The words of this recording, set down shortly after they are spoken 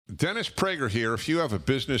Dennis Prager here. If you have a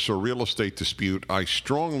business or real estate dispute, I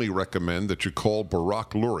strongly recommend that you call Barak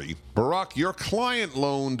Lurie. Barak, your client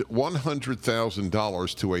loaned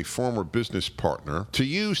 $100,000 to a former business partner to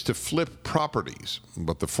use to flip properties,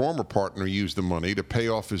 but the former partner used the money to pay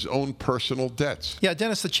off his own personal debts. Yeah,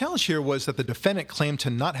 Dennis, the challenge here was that the defendant claimed to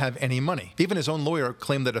not have any money. Even his own lawyer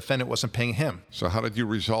claimed the defendant wasn't paying him. So how did you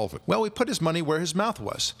resolve it? Well, we put his money where his mouth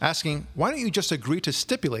was, asking, why don't you just agree to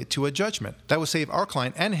stipulate to a judgment? That would save our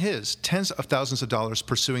client and his tens of thousands of dollars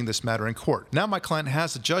pursuing this matter in court. Now my client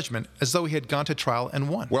has a judgment as though he had gone to trial and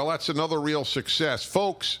won. Well, that's another real success.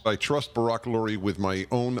 Folks, I trust Barak Lurie with my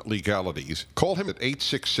own legalities. Call him at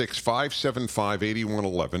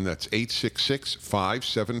 866-575-8111. That's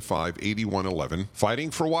 866-575-8111. Fighting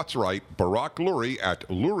for what's right, Barak Lurie at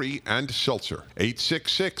Lurie and Seltzer.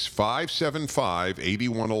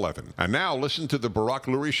 866-575-8111. And now listen to the Barak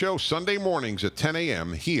Lurie Show Sunday mornings at 10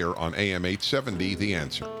 a.m. here on AM 870, The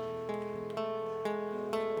Answer.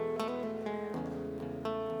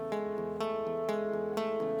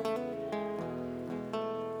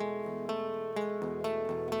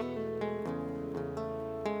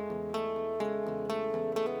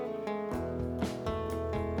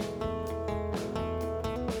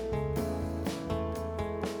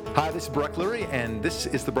 Hi, this is Barak Lurie, and this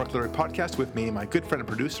is the Barak Lurie Podcast with me, my good friend and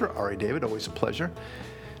producer, Ari David. Always a pleasure.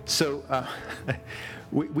 So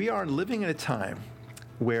we are living in a time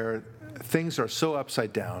where things are so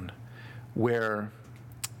upside down, where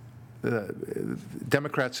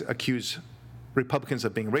Democrats accuse Republicans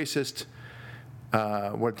of being racist,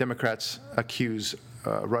 where Democrats accuse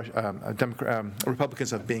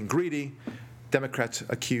Republicans of being greedy, Democrats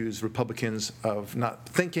accuse Republicans of not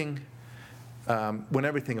thinking, when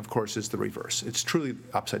everything, of course, is the reverse. It's truly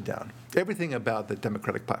upside down. Everything about the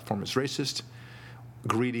Democratic platform is racist,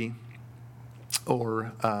 greedy,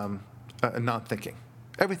 or not thinking.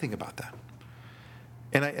 Everything about that.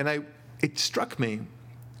 And it struck me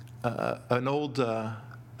an old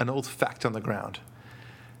fact on the ground.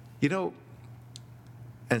 You know,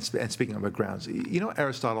 and speaking of the grounds, you know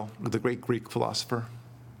Aristotle, the great Greek philosopher,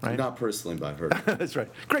 right? Not personally, but I heard. That's right.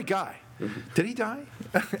 Great guy. Did he die?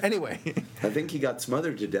 Anyway. I think he got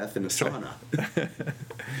smothered to death in a sauna.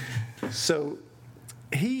 So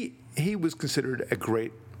he was considered a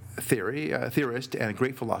great theorist and a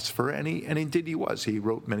great philosopher, and indeed he was. He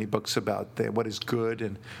wrote many books about what is good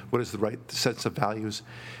and what is the right sense of values,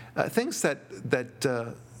 things that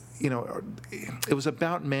it was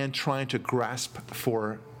about man trying to grasp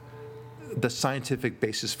for the scientific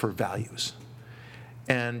basis for values,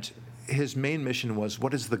 and his main mission was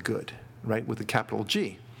what is the good, right, with a capital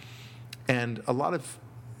G. And a lot of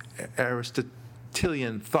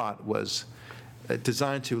Aristotelian thought was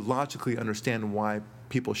designed to logically understand why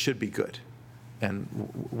people should be good and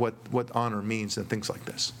what honor means and things like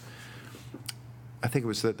this. I think it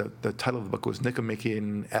was the title of the book was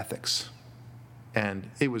Nicomachean Ethics.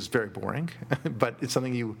 And it was very boring, but it's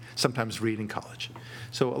something you sometimes read in college.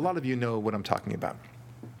 So a lot of you know what I'm talking about.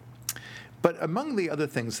 But among the other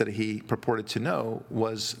things that he purported to know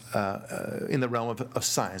was, in the realm of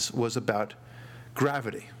science, was about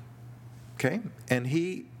gravity, okay? And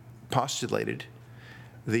he postulated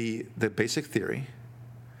the basic theory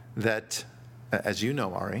that, as you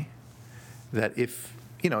know, Ari, that if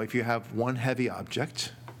you have one heavy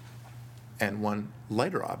object and one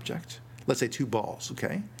lighter object, let's say two balls,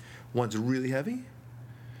 okay? One's really heavy,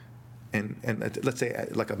 and let's say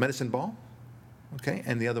like a medicine ball, okay,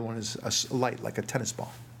 and the other one is light, like a tennis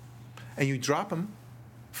ball. And you drop them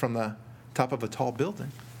from the top of a tall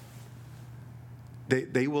building,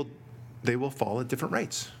 they will fall at different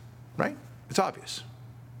rates, right? It's obvious.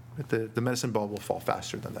 The medicine ball will fall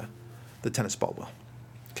faster than the tennis ball will.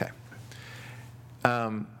 Okay.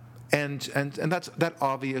 And that's that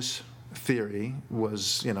obvious theory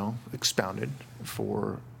was expounded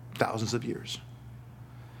for thousands of years.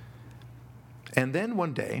 And then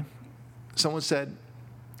one day, someone said,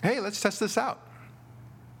 hey, let's test this out.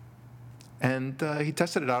 And he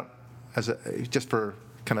tested it out just for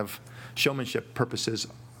kind of showmanship purposes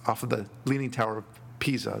off of the Leaning Tower of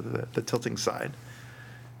Pisa, the tilting side.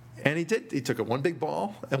 And he did. He took one big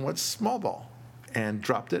ball and one small ball and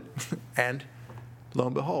dropped it. And lo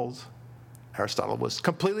and behold, Aristotle was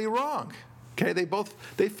completely wrong. Okay, they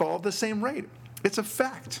fall at the same rate. It's a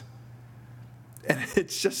fact. And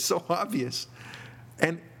it's just so obvious.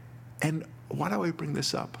 And why do I bring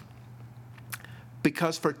this up?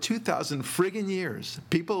 Because for 2,000 friggin' years,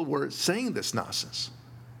 people were saying this nonsense.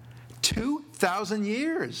 2,000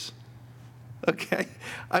 years. Okay?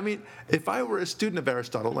 I mean, if I were a student of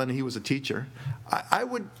Aristotle and he was a teacher, I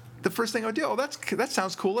would the first thing I would do, that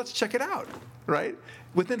sounds cool, let's check it out, right?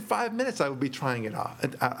 Within 5 minutes, I would be trying it out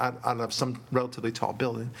of some relatively tall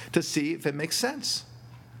building to see if it makes sense.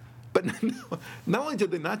 But not only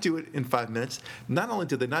did they not do it in 5 minutes, not only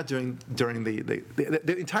did they not do it during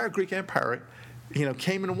the entire Greek Empire,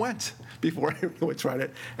 came and went before anyone tried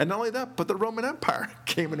it. And not only that, but the Roman Empire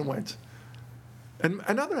came and went. And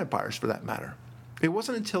other empires, for that matter. It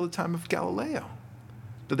wasn't until the time of Galileo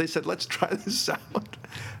that they said, let's try this out.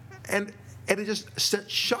 And it just sent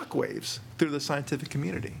shockwaves through the scientific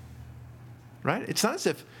community, right? It's not as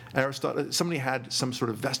if somebody had some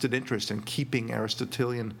sort of vested interest in keeping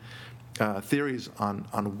Aristotelian theories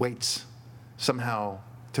on weights somehow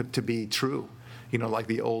to be true. Like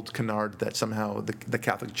the old canard that somehow the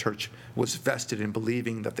Catholic Church was vested in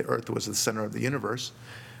believing that the earth was the center of the universe.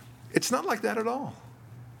 It's not like that at all.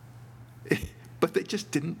 But they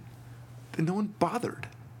just didn't, no one bothered.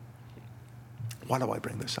 Why do I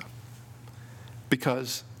bring this up?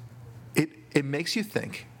 Because it makes you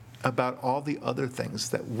think about all the other things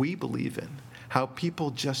that we believe in, how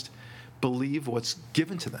people just believe what's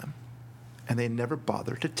given to them, and they never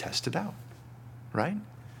bother to test it out, right?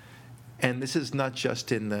 And this is not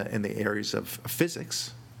just in the areas of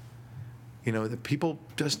physics. The people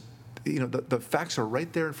just, the facts are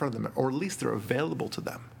right there in front of them, or at least they're available to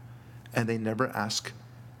them, and they never ask,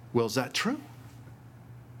 well, is that true?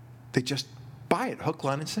 They just buy it, hook,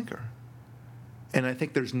 line, and sinker. And I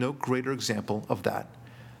think there's no greater example of that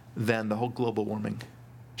than the whole global warming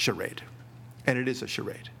charade. And it is a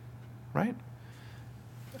charade, right?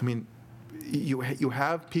 I mean, you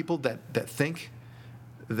have people that think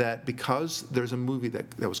that because there's a movie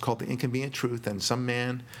that was called The Inconvenient Truth, and some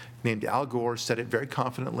man named Al Gore said it very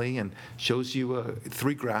confidently and shows you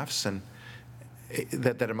 3 graphs, and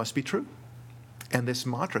that it must be true. And this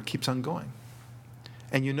mantra keeps on going.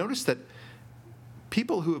 And you notice that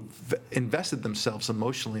people who have invested themselves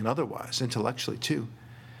emotionally and otherwise, intellectually too,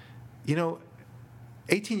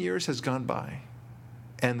 18 years has gone by,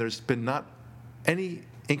 and there's been not any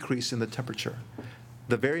increase in the temperature,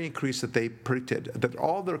 the very increase that they predicted, that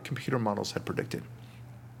all their computer models had predicted.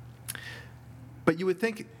 But you would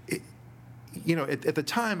think, at the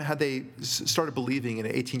time, had they started believing in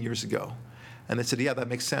it 18 years ago, and they said, yeah, that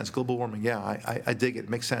makes sense, global warming, yeah, I dig it, it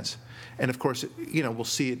makes sense. And of course, we'll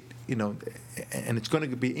see it, and it's going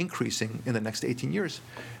to be increasing in the next 18 years,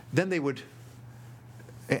 then they would,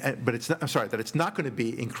 but it's not, I'm sorry, that it's not going to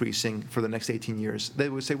be increasing for the next 18 years, they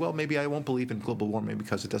would say, well, maybe I won't believe in global warming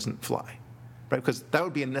because it doesn't fly, right? Because that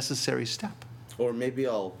would be a necessary step. Or maybe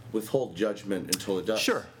I'll withhold judgment until it does.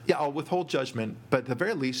 Sure. Yeah, I'll withhold judgment, but at the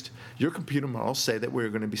very least, your computer models say that we're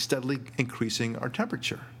going to be steadily increasing our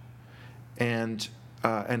temperature. And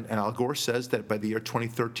Al Gore says that by the year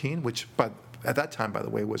 2013, which at that time, by the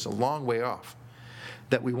way, was a long way off,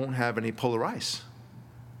 that we won't have any polar ice.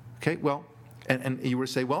 Okay, well, and you were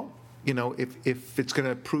to say, well, if it's going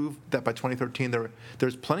to prove that by 2013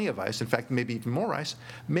 there's plenty of ice, in fact, maybe even more ice,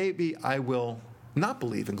 maybe I will not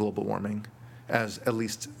believe in global warming as at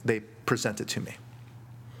least they present it to me.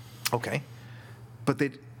 Okay, but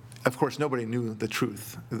of course, nobody knew the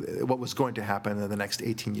truth, what was going to happen in the next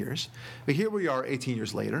 18 years. But here we are 18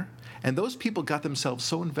 years later, and those people got themselves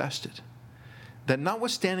so invested that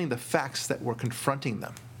notwithstanding the facts that were confronting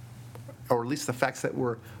them, or at least the facts that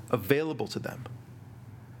were available to them,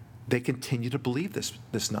 they continue to believe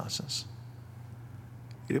this nonsense.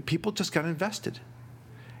 People just got invested.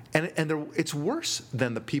 And it's worse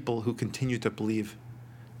than the people who continue to believe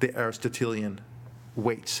the Aristotelian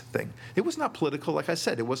weights thing. It was not political, like I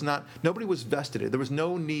said. It was not. Nobody was vested. There was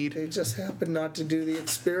no need. They just happened not to do the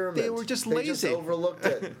experiment. They were just lazy. They just overlooked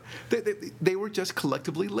it. they were just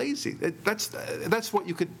collectively lazy. That's what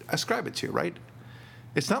you could ascribe it to, right?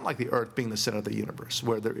 It's not like the Earth being the center of the universe,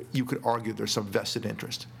 where you could argue there's some vested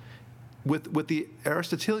interest. With the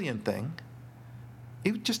Aristotelian thing,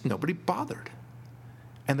 it just nobody bothered.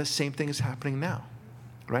 And the same thing is happening now,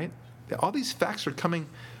 right? All these facts are coming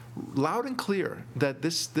loud and clear that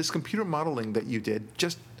this computer modeling that you did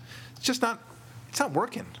it's not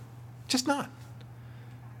working. Just not.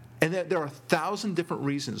 And there are 1,000 different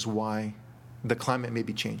reasons why the climate may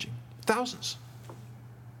be changing. Thousands.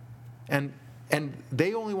 And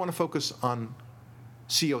they only want to focus on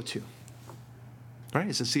CO2. Right?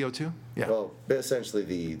 Is it CO2? Yeah. Well,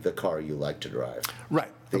 essentially the car you like to drive.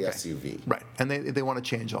 Right. The okay. SUV. Right. And they want to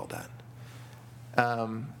change all that.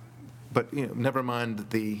 But never mind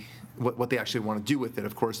what they actually want to do with it.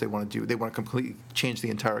 Of course, they want to completely change the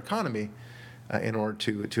entire economy in order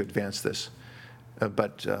to advance this.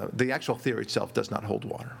 But the actual theory itself does not hold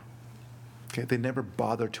water. Okay. They never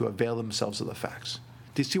bother to avail themselves of the facts.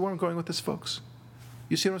 Do you see where I'm going with this, folks?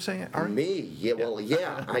 You see what I'm saying, Ari? Me? Yeah, well,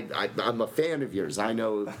 yeah. I'm a fan of yours. I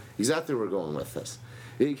know exactly where we're going with this.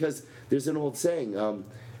 Because there's an old saying,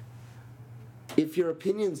 if your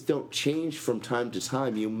opinions don't change from time to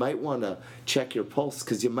time, you might want to check your pulse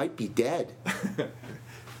because you might be dead.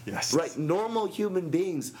 Yes. Right? Normal human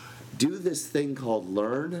beings do this thing called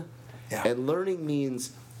learn. Yeah. And learning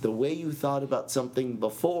means the way you thought about something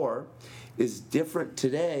before is different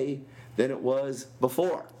today than it was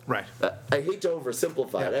before. Right. I hate to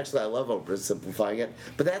oversimplify it. Yeah. Actually, I love oversimplifying it.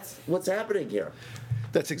 But that's what's happening here.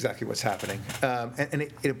 That's exactly what's happening. And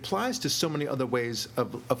it applies to so many other ways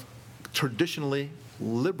of traditionally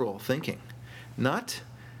liberal thinking, not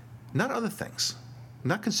other things,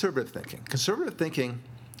 not conservative thinking. Conservative thinking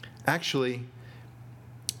actually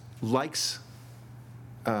likes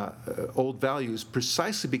old values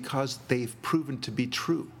precisely because they've proven to be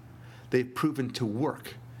true. They've proven to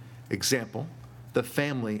work. Example, the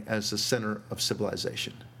family as the center of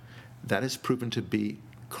civilization. That has proven to be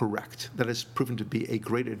correct. That has proven to be a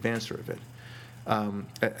great advancer of it.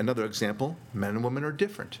 Another example, men and women are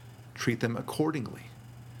different. Treat them accordingly.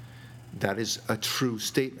 That is a true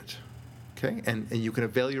statement. Okay? And you can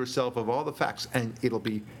avail yourself of all the facts, and it'll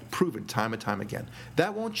be proven time and time again.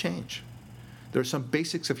 That won't change. There are some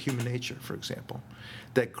basics of human nature, for example,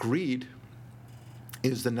 that greed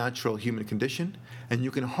is the natural human condition, and you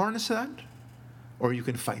can harness that or you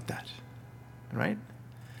can fight that, right?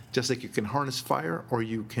 Just like you can harness fire or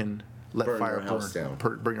you can let Burn fire your house down.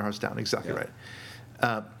 burn your house down. Exactly Yeah.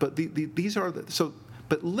 right. But these are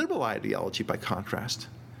But liberal ideology, by contrast,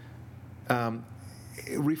 it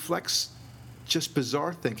reflects just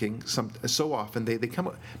bizarre thinking. So often they come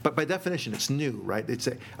up, but by definition, it's new, right?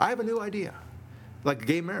 I have a new idea. Like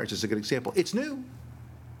gay marriage is a good example. It's new.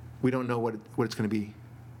 We don't know what it's going to be,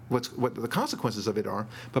 what the consequences of it are,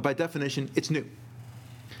 but by definition, it's new.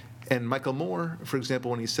 And Michael Moore, for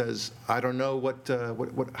example, when he says, "I don't know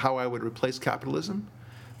how I would replace capitalism,"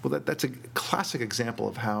 well, that's a classic example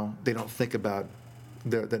of how they don't think about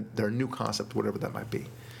their new concept, whatever that might be.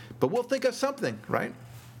 But we'll think of something, right?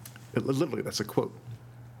 Literally, that's a quote.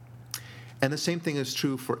 And the same thing is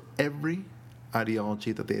true for every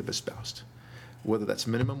ideology that they have espoused, whether that's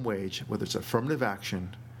minimum wage, whether it's affirmative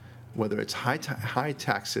action, whether it's high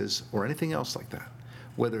taxes or anything else like that,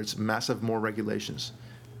 whether it's massive more regulations.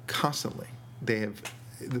 Constantly, they have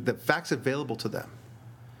the facts available to them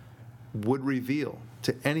would reveal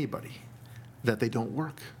to anybody that they don't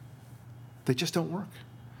work. They just don't work.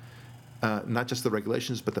 Not just the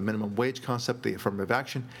regulations, but the minimum wage concept, the affirmative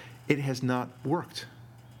action, it has not worked.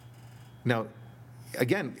 Now,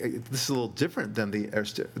 again, this is a little different than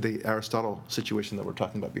the Aristotle situation that we're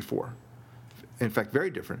talking about before. In fact, very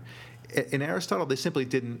different. In Aristotle, they simply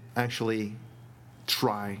didn't actually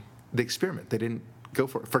try the experiment. They didn't go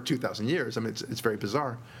for 2,000 years. I mean, it's very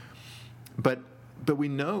bizarre. But we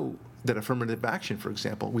know that affirmative action, for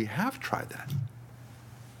example, we have tried that,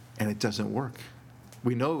 and it doesn't work.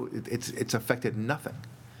 We know it's affected nothing.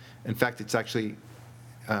 In fact, it's actually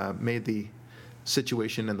made the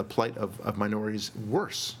situation and the plight of minorities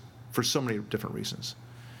worse for so many different reasons.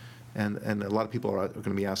 And a lot of people are going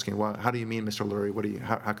to be asking, well, how do you mean, Mr. Lurie?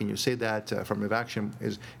 How can you say that? Affirmative action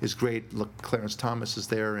is great. Look, Clarence Thomas is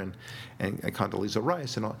there, and Condoleezza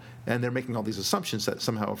Rice, and they're making all these assumptions that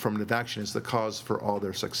somehow affirmative action is the cause for all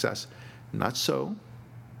their success. Not so.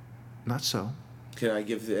 Not so. Can I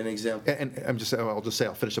give an example? And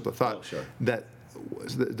I'll finish up the thought. Oh, sure. That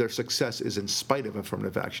their success is in spite of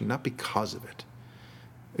affirmative action, not because of it.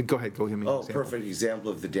 Go ahead, give me an example. Perfect example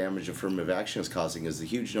of the damage affirmative action is causing is the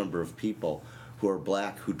huge number of people who are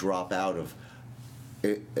black who drop out of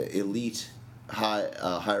elite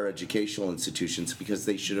higher educational institutions because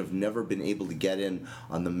they should have never been able to get in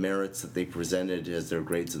on the merits that they presented as their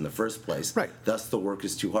grades in the first place. Right. Thus, the work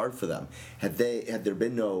is too hard for them. Had there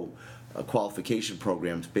been no qualification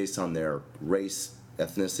programs based on their race,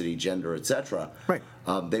 ethnicity, gender, etc., right.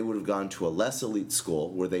 They would have gone to a less elite school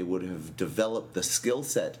where they would have developed the skill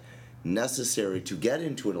set necessary to get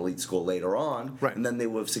into an elite school later on, right. and then they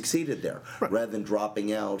would have succeeded there, right. rather than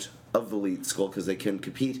dropping out of the elite school because they couldn't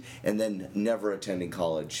compete and then never attending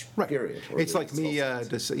college, right. period. It's like me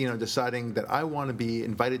deciding that I want to be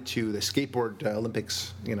invited to the skateboard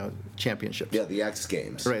Olympics, championships. Yeah, the X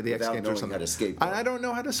Games. Right, the X without Games or knowing something. how to skateboard. I don't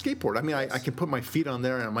know how to skateboard. I mean, I can put my feet on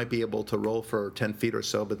there and I might be able to roll for 10 feet or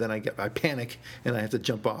so, but then I panic and I have to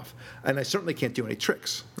jump off. And I certainly can't do any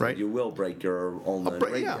tricks, right? You will break your own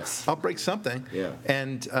radius. I'll break something. Yeah.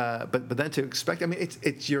 And but then to expect, I mean,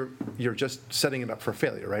 it's you're just setting it up for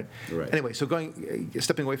failure, right? Right. Anyway, so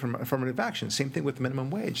stepping away from affirmative action. Same thing with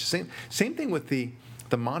minimum wage. Same thing with the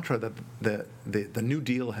mantra that the New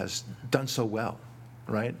Deal has done so well.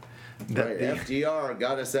 right? Right. FDR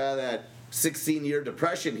got us out of that 16-year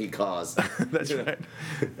depression he caused. That's right.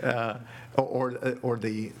 Or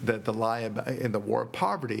the lie about in the war of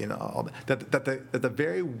poverty and all that the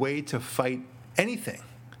very way to fight anything,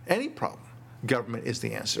 any problem, government is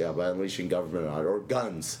the answer. Yeah, by unleashing government on it. Or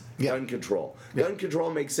guns. Yeah. Gun control. Yeah. Gun control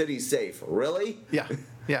makes cities safe. Really? Yeah.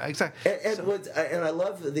 Yeah, exactly. And I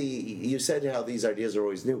love you said how these ideas are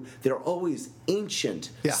always new. They're always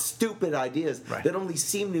ancient, Yeah. stupid ideas Right. that only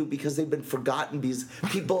seem new because they've been forgotten because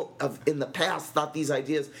people in the past thought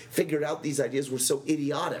figured out these ideas were so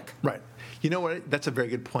idiotic. Right. You know what? That's a very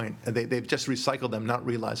good point. They've just recycled them, not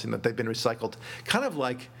realizing that they've been recycled. Kind of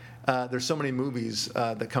like there's so many movies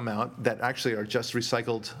that come out that actually are just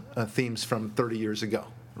recycled themes from 30 years ago,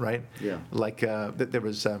 right? Yeah. Like there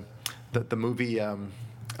was the movie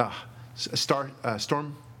Starship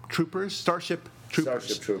Troopers. Starship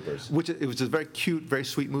Troopers. Which it was a very cute, very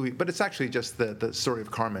sweet movie, but it's actually just the story of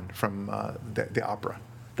Carmen from the opera.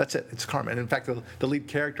 That's it. It's Carmen. In fact, the lead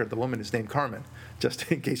character, the woman, is named Carmen,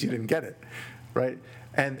 just in case you didn't get it, right?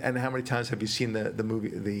 And how many times have you seen the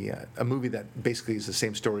movie a movie that basically is the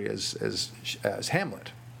same story as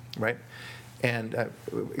Hamlet, right? And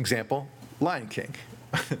example, Lion King.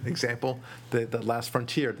 Example, the Last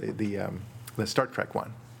Frontier, the Star Trek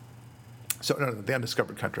one. So no, the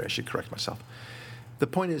Undiscovered Country. I should correct myself. The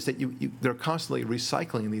point is that they're constantly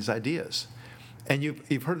recycling these ideas, and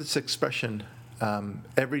you've heard this expression.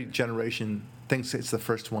 Every generation thinks it's the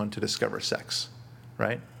first one to discover sex,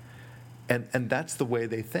 right? And that's the way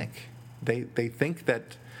they think. They think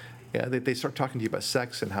that they start talking to you about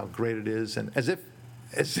sex and how great it is, and as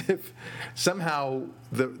if somehow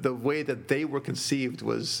the way that they were conceived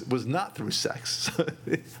was not through sex.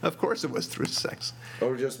 Of course it was through sex.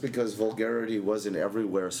 Or just because vulgarity wasn't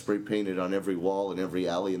everywhere, spray painted on every wall in every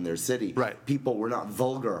alley in their city. Right. People were not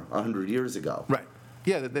vulgar 100 years ago. Right.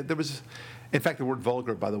 Yeah, there was. In fact, the word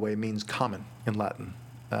vulgar, by the way, means common in Latin.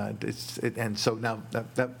 And so now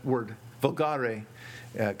that word vulgare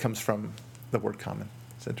comes from the word common.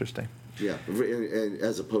 It's interesting. Yeah,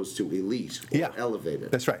 as opposed to elite or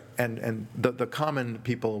elevated. That's right. And the common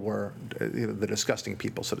people were the disgusting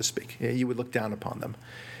people, so to speak. You would look down upon them.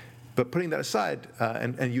 But putting that aside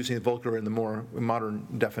and using vulgar in the more modern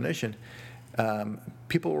definition,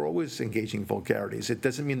 people were always engaging vulgarities. It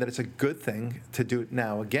doesn't mean that it's a good thing to do it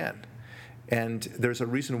now again. And there's a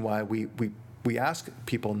reason why we ask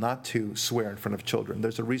people not to swear in front of children.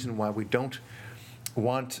 There's a reason why we don't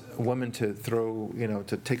want women to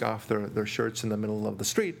to take off their shirts in the middle of the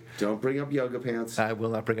street. Don't bring up yoga pants. I will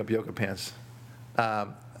not bring up yoga pants.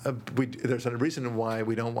 There's a reason why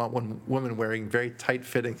we don't want women wearing very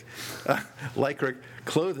tight-fitting lycra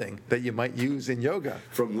clothing that you might use in yoga.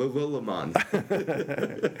 From Lululemon.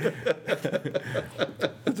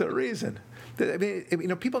 There's a reason. I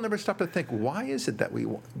mean, people never stop to think, why is it that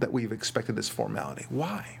we've expected this formality?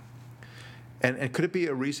 Why? And could it be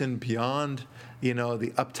a reason beyond, the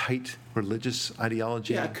uptight religious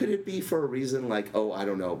ideology? Yeah, could it be for a reason like, I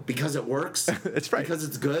don't know, because it works? That's right. Because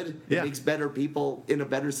it's good? Yeah. It makes better people in a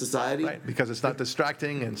better society? Right, because it's not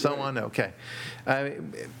distracting and so on. Okay.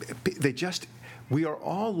 We are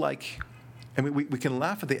all like, we can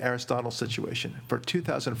laugh at the Aristotle situation. For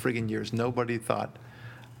 2,000 friggin' years, nobody thought,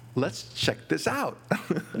 let's check this out.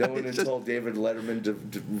 No one had told David Letterman to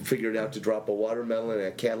figure it out to drop a watermelon and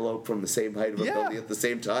a cantaloupe from the same height of a building at the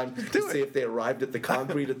same time to see if they arrived at the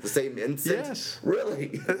concrete at the same instant. Yes.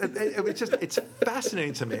 Really? It's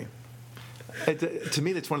fascinating to me. To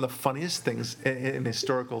me, it's one of the funniest things in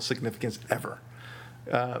historical significance ever.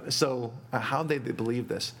 So how they believe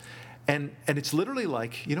this. And it's literally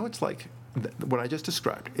like, it's like what I just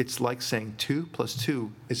described. It's like saying 2 +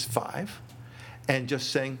 2 is 5. And just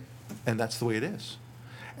saying, and that's the way it is.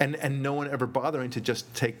 And no one ever bothering to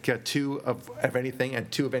just take 2 of anything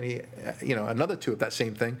and 2 of any, another 2 of that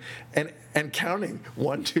same thing, and counting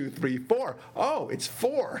 1, 2, 3, 4. Oh, it's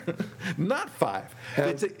 4, not 5.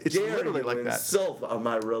 It's literally like that. Insult on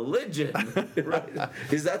my religion, right?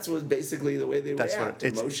 Because that's what basically the way they react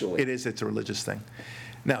emotionally. It is. It's a religious thing.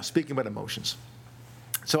 Now, speaking about emotions,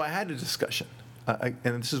 so I had a discussion, and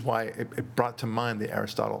this is why it brought to mind the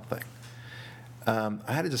Aristotle thing.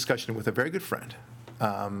 I had a discussion with a very good friend,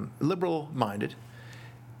 liberal-minded,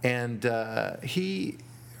 and he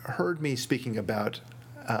heard me speaking about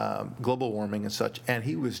global warming and such, and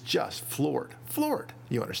he was just floored,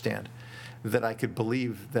 you understand, that I could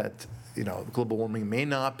believe that, global warming may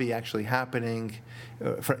not be actually happening,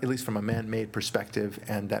 at least from a man-made perspective,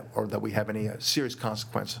 and that we have any serious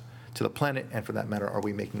consequence to the planet, and for that matter, are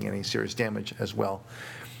we making any serious damage as well?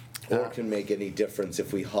 Or can make any difference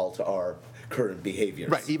if we halt our current behaviors.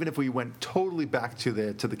 Right. Even if we went totally back to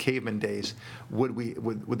the caveman days,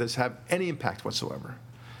 would this have any impact whatsoever?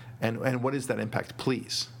 And what is that impact,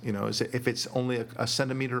 please? If it's only a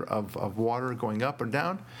centimeter of water going up or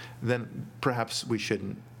down, then perhaps we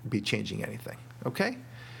shouldn't be changing anything. Okay?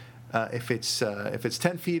 If it's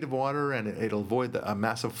 10 feet of water and it'll avoid a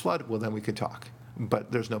massive flood, well, then we could talk.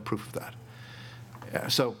 But there's no proof of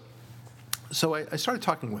that. So I started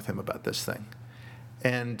talking with him about this thing,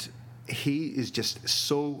 and he is just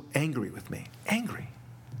so angry with me, angry.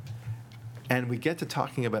 And we get to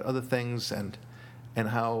talking about other things and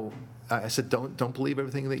how I said, don't believe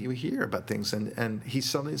everything that you hear about things. And he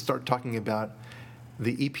suddenly started talking about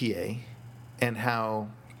the EPA and how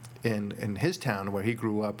in his town where he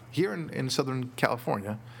grew up, here in Southern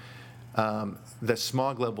California, the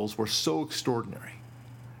smog levels were so extraordinary.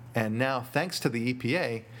 And now, thanks to the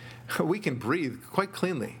EPA, we can breathe quite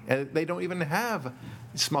cleanly. And they don't even have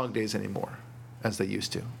smog days anymore, as they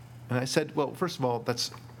used to. And I said, well, first of all,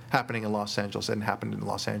 that's happening in Los Angeles and happened in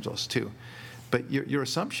Los Angeles too. But your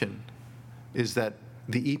assumption is that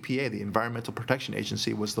the EPA, the Environmental Protection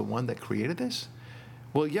Agency, was the one that created this?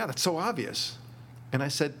 Well, yeah, that's so obvious. And I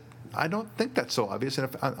said, I don't think that's so obvious.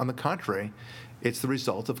 And on the contrary, it's the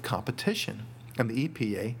result of competition. And the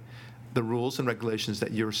EPA, the rules and regulations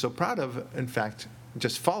that you're so proud of, in fact,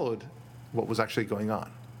 just followed what was actually going on.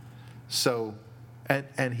 So,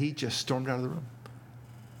 and he just stormed out of the room.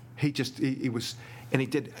 He was, and he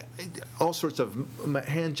did all sorts of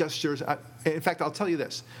hand gestures. In fact, I'll tell you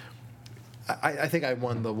this. I think I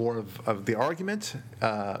won the war of the argument,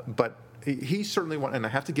 but he certainly won, and I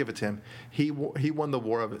have to give it to him. He won the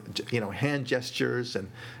war of hand gestures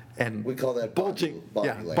and we call that bulging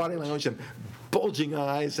body language and bulging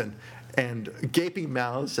eyes and gaping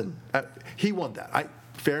mouths, and he won that.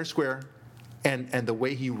 Fair and square, and the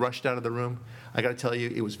way he rushed out of the room, I got to tell you,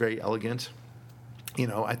 it was very elegant.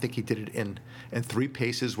 I think he did it in 3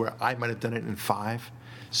 paces where I might have done it in 5.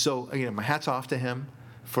 So my hat's off to him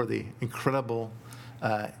for the incredible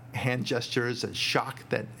hand gestures and shock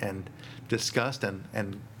and disgust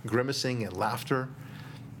and grimacing and laughter.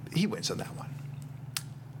 He wins on that one.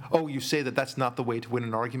 Oh, you say that that's not the way to win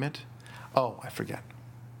an argument? Oh, I forget.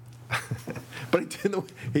 But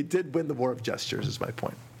he did win the war of gestures, is my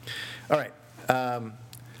point. All right.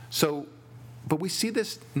 But we see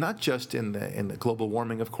this not just in the global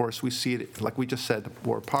warming, of course. We see it, like we just said, the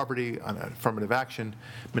war of poverty, on affirmative action,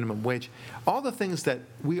 minimum wage, all the things that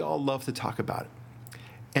we all love to talk about.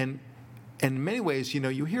 And in many ways,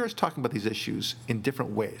 you hear us talking about these issues in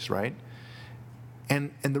different ways, right?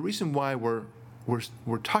 And the reason why we're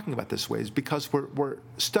talking about this way is because we're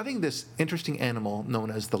studying this interesting animal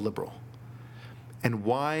known as the liberal. And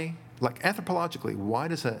why, like anthropologically, why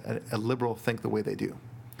does a liberal think the way they do?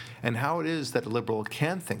 And how it is that a liberal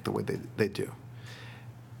can think the way they do.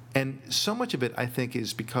 And so much of it, I think,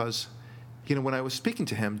 is because, when I was speaking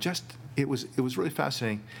to him, it was really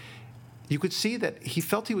fascinating. You could see that he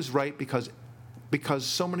felt he was right because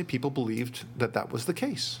so many people believed that was the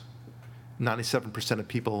case. 97% of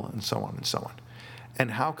people, and so on and so on. And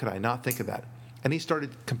how could I not think of that? And he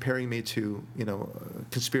started comparing me to,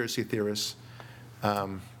 conspiracy theorists,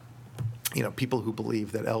 people who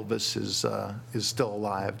believe that Elvis is still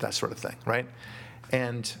alive, that sort of thing, right?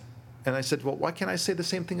 And I said, well, why can't I say the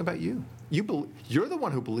same thing about you? You're the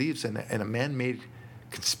one who believes in a man-made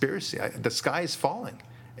conspiracy. The sky is falling,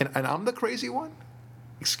 and I'm the crazy one.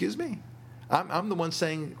 Excuse me. I'm the one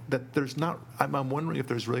saying that there's not. I'm wondering if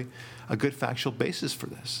there's really a good factual basis for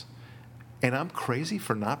this, and I'm crazy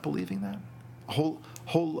for not believing that. Whole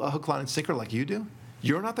hook, line, and sinker like you do.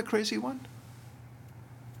 You're not the crazy one.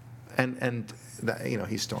 And that,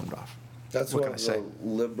 he stormed off. That's what one can I of say? the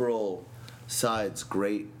liberal side's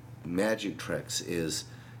great magic tricks is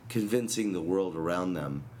convincing the world around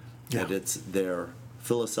them that it's their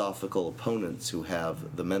philosophical opponents who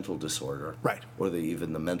have the mental disorder, right, or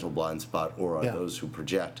even the mental blind spot, or are those who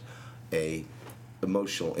project a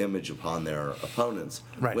emotional image upon their opponents.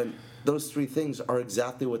 Right. When those 3 things are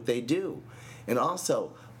exactly what they do. And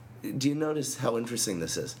also, do you notice how interesting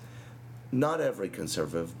this is? Not every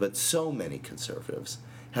conservative, but so many conservatives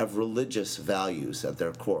have religious values at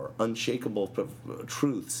their core, unshakable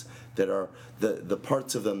truths that are the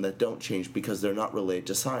parts of them that don't change because they're not related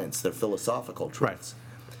to science. They're philosophical truths.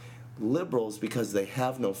 Right. Liberals, because they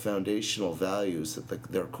have no foundational values at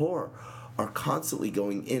their core, are constantly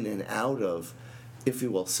going in and out of, if you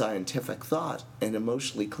will, scientific thought and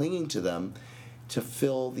emotionally clinging to them to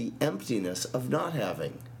fill the emptiness of not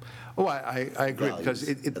having. Oh, I agree, because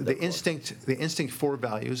the instinct for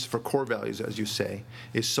values, for core values, as you say,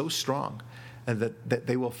 is so strong and that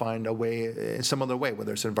they will find a way, in some other way,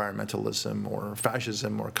 whether it's environmentalism or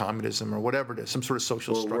fascism or communism or whatever it is, some sort of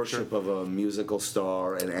social Or structure. worship of a musical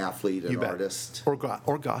star, an athlete, an You bet. artist. Or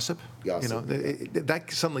gossip. Gossip.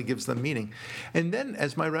 That suddenly gives them meaning. And then,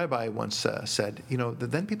 as my rabbi once said,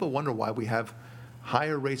 then people wonder why we have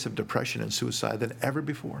higher rates of depression and suicide than ever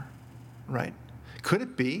before, right? Could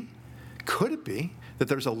it be that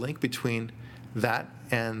there's a link between that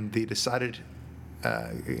and the decided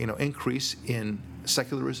increase in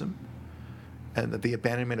secularism and the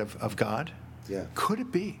abandonment of God? Yeah. Could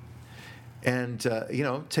it be? And,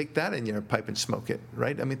 take that in your pipe and smoke it,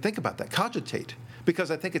 right? I mean, think about that. Cogitate.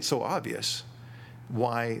 Because I think it's so obvious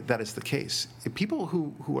why that is the case. People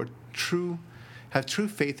who are have true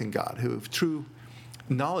faith in God, who have true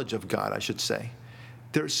knowledge of God, I should say,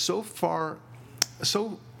 they're so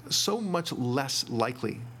much less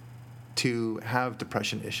likely to have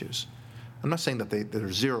depression issues. I'm not saying that there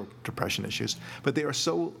are zero depression issues, but they are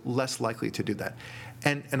so less likely to do that.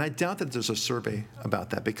 And I doubt that there's a survey about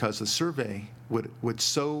that, because the survey would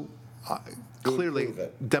so clearly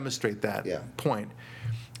demonstrate that point.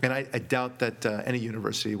 And I doubt that any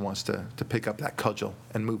university wants to pick up that cudgel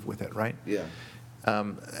and move with it, right? Yeah.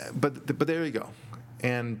 But there you go.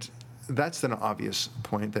 And that's an obvious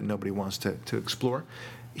point that nobody wants to explore.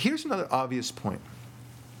 Here's another obvious point.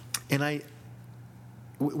 And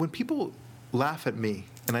when people laugh at me,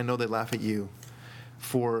 and I know they laugh at you,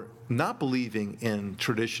 for not believing in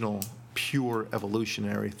traditional pure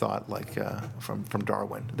evolutionary thought like from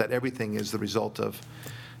Darwin, that everything is the result of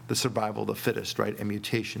the survival of the fittest, right, and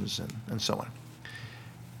mutations and so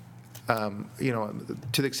on.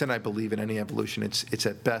 To the extent I believe in any evolution, it's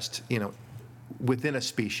at best, within a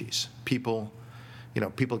species. People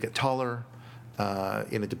get taller,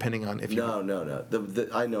 depending on if you... No.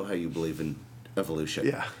 I know how you believe in evolution.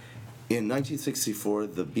 Yeah. In 1964,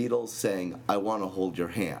 the Beatles sang "I Want to Hold Your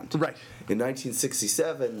Hand." Right. In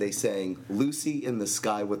 1967, they sang "Lucy in the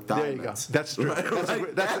Sky with Diamonds." There you go. That's true.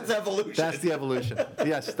 Right? That's evolution. That's the evolution.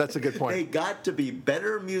 Yes, that's a good point. They got to be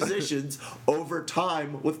better musicians over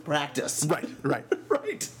time with practice. Right. Right.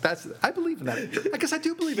 I believe in that. I guess I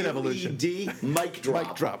do believe in evolution. QED, mic drop.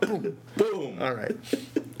 Mic drop. Boom. Boom. All right.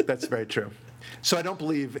 That's very true. So I don't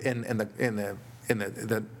believe in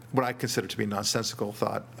the what I consider to be nonsensical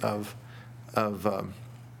thought of one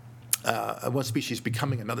species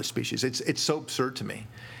becoming another species. It's so absurd to me.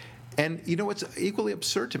 And what's equally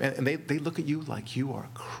absurd to me, and they look at you like you are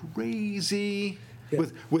crazy,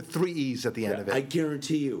 with 3 E's at the end of it. I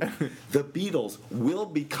guarantee you, the Beatles will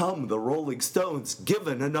become the Rolling Stones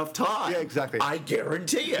given enough time. Yeah, exactly. I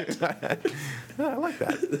guarantee it. I like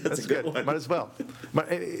that. That's a good one. Might as well. But,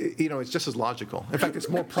 it's just as logical. In fact, it's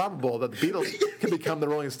more probable that the Beatles can become the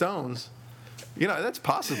Rolling Stones. That's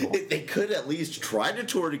possible. They could at least try to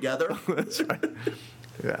tour together. That's right.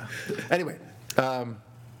 Yeah. Anyway,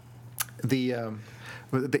 the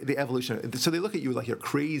evolution. So they look at you like you're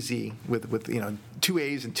crazy with 2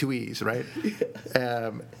 A's and 2 E's, right?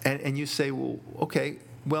 And you say, well, okay,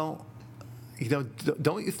 well,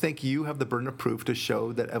 don't you think you have the burden of proof to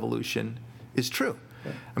show that evolution is true?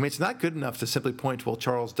 I mean, it's not good enough to simply point to, well,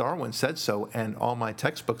 Charles Darwin said so, and all my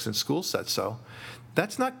textbooks in school said so.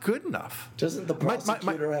 That's not good enough. Doesn't the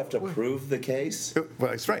prosecutor have to prove the case?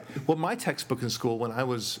 Well, that's right. Well, my textbook in school, when I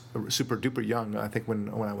was super duper young, I think when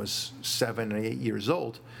I was 7 or 8 years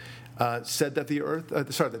old, said that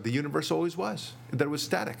that the universe always was, that it was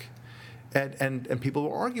static, and people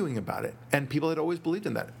were arguing about it, and people had always believed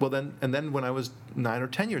in that. Well, then when I was 9 or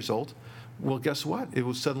 10 years old, well, guess what? It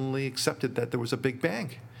was suddenly accepted that there was a Big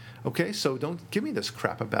Bang. Okay, so don't give me this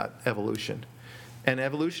crap about evolution, and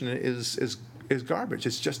evolution is garbage.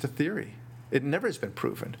 It's just a theory. It never has been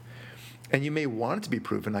proven. And you may want it to be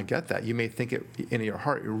proven. I get that. You may think it in your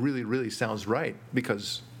heart, it really, really sounds right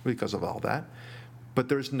because of all that. But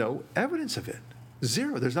there's no evidence of it.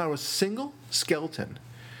 Zero. There's not a single skeleton,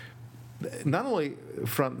 not only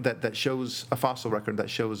from that shows a fossil record that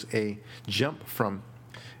shows a jump from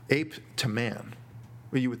ape to man.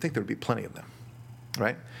 Well, you would think there would be plenty of them,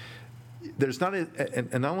 right? There's not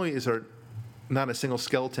and not only is there not a single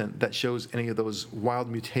skeleton that shows any of those wild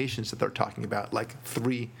mutations that they're talking about, like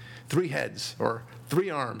three heads or 3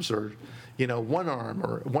 arms or 1 arm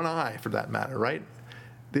or 1 eye for that matter, right?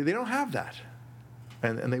 They don't have that,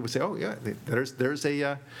 and they would say, oh yeah,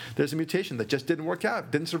 there's a mutation that just didn't work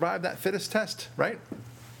out, didn't survive that fittest test, right?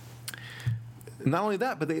 Not only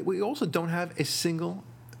that, but we also don't have a single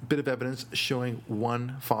bit of evidence showing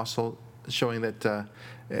one fossil showing that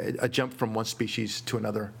a jump from one species to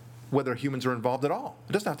another, whether humans are involved at all.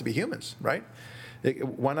 It doesn't have to be humans, right?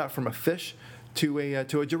 Why not from a fish to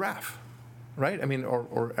a giraffe? right? I mean,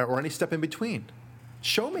 or any step in between.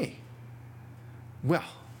 Show me. Well,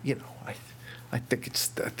 I think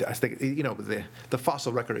the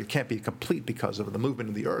fossil record, it can't be complete because of the movement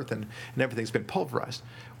of the earth and everything's been pulverized.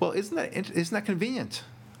 Well, isn't that convenient?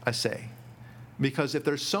 I say, because if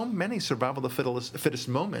there's so many survival of the fittest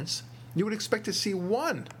moments, you would expect to see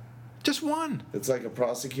one. Just one. It's like a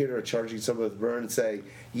prosecutor charging someone with murder and saying,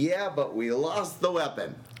 yeah, but we lost the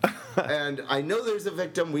weapon. And I know there's a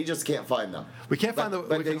victim, we just can't find them. We can't find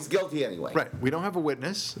But he's guilty anyway. Right. We don't have a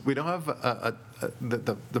witness. We don't have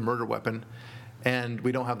the murder weapon. And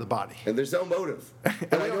we don't have the body. And there's no motive.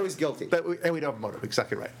 And I know he's guilty. And we don't have a motive.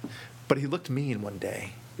 Exactly right. But he looked mean one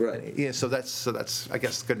day. Right. Yeah, so that's I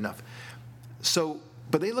guess good enough.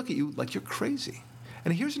 But they look at you like you're crazy.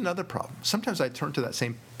 And here's another problem. Sometimes I turn to that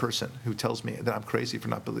same person who tells me that I'm crazy for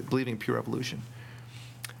not believing in pure evolution.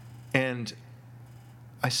 And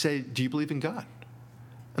I say, do you believe in God?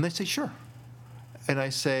 And they say, sure. And I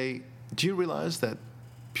say, do you realize that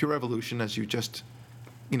pure evolution, as you just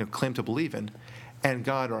claim to believe in, and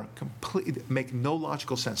God are completely, make no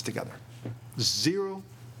logical sense together. Zero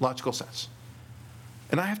logical sense.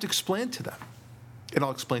 And I have to explain to them. And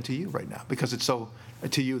I'll explain to you right now, because it's so,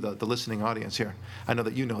 to you, the listening audience here, I know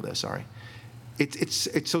that you know this, Ari.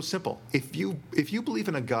 It's so simple. If you believe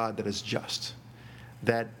in a God that is just,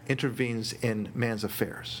 that intervenes in man's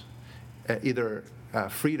affairs, either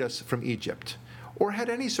freed us from Egypt, or had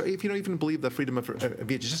any sort, if you don't even believe the freedom of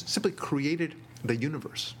Egypt, just simply created the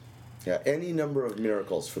universe. Yeah, any number of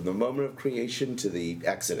miracles from the moment of creation to the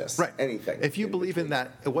Exodus. Right. Anything. If you believe in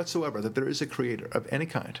that whatsoever, that there is a creator of any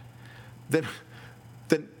kind, then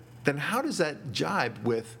how does that jibe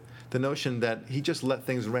with the notion that he just let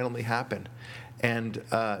things randomly happen and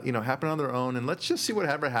happen on their own, and let's just see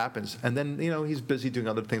whatever happens. And then he's busy doing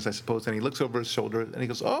other things, I suppose, and he looks over his shoulder and he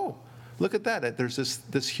goes, oh, look at that, there's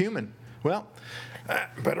this human. Well,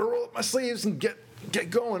 better roll up my sleeves and get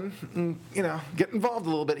going, and get involved a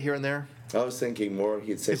little bit here and there. I was thinking more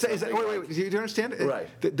he'd say something wait, do you understand? Right.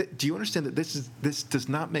 Do you understand that this does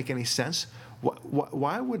not make any sense?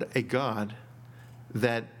 Why would a God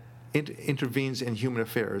that intervenes in human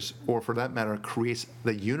affairs, or for that matter, creates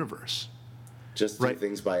the universe, just do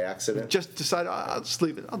things by accident? Just decide, I'll just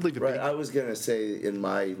leave it. I'll leave it. Right. Be. I was going to say in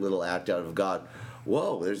my little act out of God,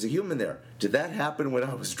 whoa, there's a human there. Did that happen when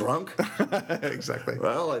I was drunk? Exactly.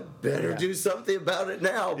 Well, I better do something about it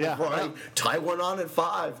now before I tie one on at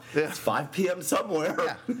 5. Yeah. It's 5 p.m.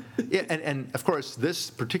 somewhere. Yeah. And of course, this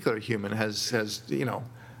particular human has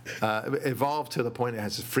evolved to the point it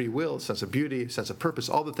has a free will, a sense of beauty, a sense of purpose,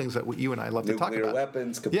 all the things that you and I love to talk about. Nuclear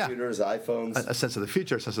weapons, computers, iPhones. A sense of the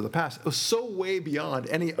future, a sense of the past. It was so way beyond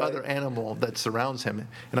any other animal that surrounds him.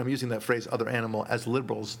 And I'm using that phrase, other animal, as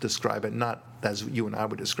liberals describe it, not as you and I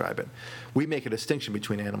would describe it. We make a distinction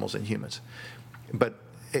between animals and humans. But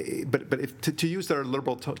to use their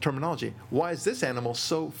liberal terminology, why is this animal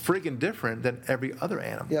so friggin' different than every other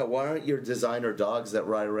animal? Yeah, why aren't your designer dogs that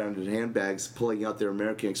ride around in handbags pulling out their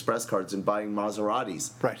American Express cards and buying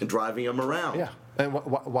Maseratis and driving them around? Yeah. And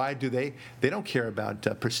why do they don't care about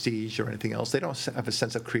prestige or anything else. They don't have a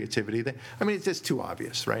sense of creativity. It's just too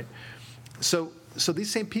obvious, right? So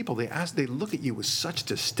these same people, they look at you with such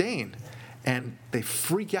disdain, and they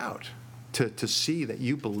freak out to see that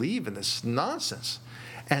you believe in this nonsense.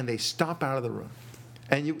 And they stomp out of the room.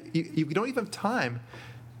 And you don't even have time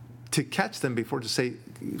to catch them before to say,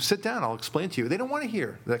 sit down, I'll explain to you. They don't want to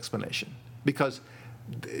hear the explanation because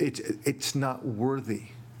it's not worthy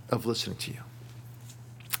of listening to you.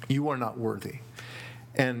 You are not worthy.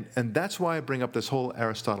 And that's why I bring up this whole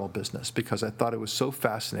Aristotle business, because I thought it was so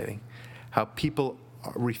fascinating how people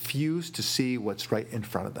refuse to see what's right in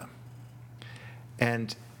front of them.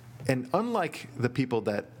 And unlike the people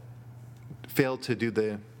that failed to do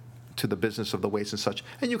the business of the weights and such.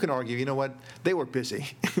 And you can argue, you know what? They were busy.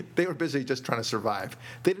 They were busy just trying to survive.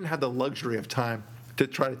 They didn't have the luxury of time to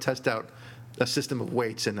try to test out a system of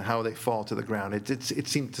weights and how they fall to the ground. It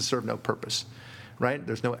seemed to serve no purpose, right?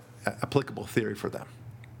 There's no applicable theory for them.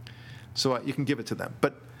 So you can give it to them.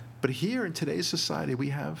 But here in today's society,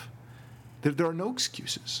 there are no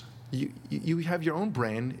excuses. You have your own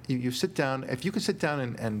brain. You sit down. If you can sit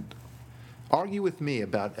down and argue with me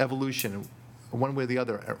about evolution one way or the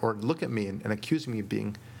other, or look at me and accuse me of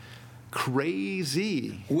being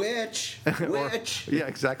crazy. Which? Yeah,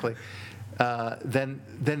 exactly.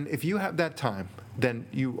 Then if you have that time, then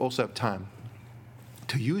you also have time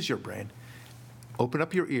to use your brain, open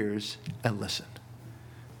up your ears, and listen.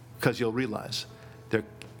 Because you'll realize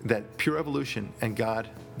that pure evolution and God,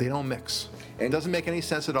 they don't mix. It doesn't make any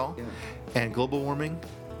sense at all. Yeah. And global warming,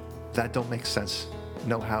 that don't make sense.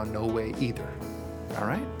 No how, no way either. All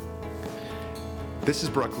right? This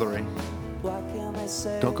is Barak Lurie.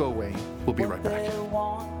 Don't go away. We'll be right back.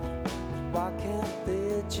 Why can't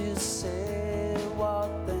they just say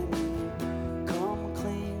what they mean? Come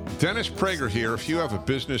clean. Dennis Prager here. If you have a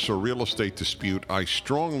business or real estate dispute, I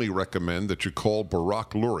strongly recommend that you call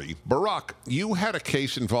Barak Lurie. Barak, you had a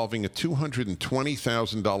case involving a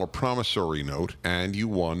 $220,000 promissory note, and you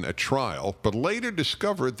won a trial, but later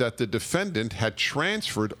discovered that the defendant had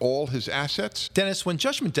transferred all his assets? Dennis, when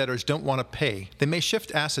judgment debtors don't want to pay, they may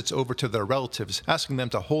shift assets over to their relatives, asking them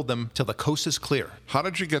to hold them till the coast is clear. How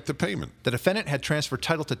did you get the payment? The defendant had transferred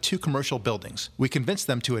title to 2 commercial buildings. We convinced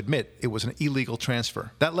them to admit it was an illegal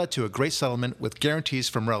transfer. That led to a great settlement with guarantees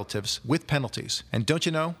from relatives, with penalties. And don't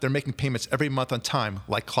you know, they're making payments every month on time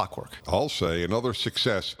like clockwork. I'll say another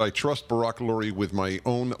success. I trust Barak Lurie with my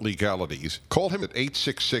own legalities. Call him at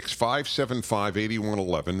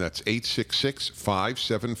 866-575-8111. That's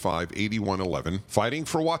 866-575-8111. Fighting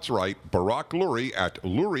for what's right, Barak Lurie at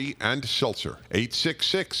Lurie and Seltzer.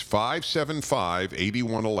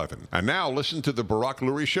 866-575-8111. And now listen to the Barak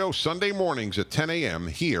Lurie Show Sunday mornings at 10 a.m.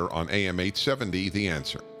 here on AM 870, The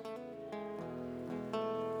Answer.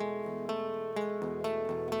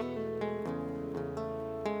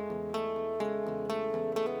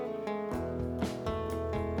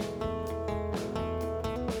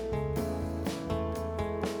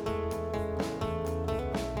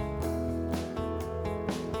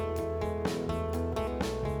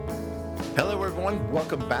 Hello, everyone.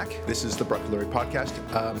 Welcome back. This is the Barak Lurie Podcast.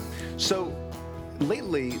 So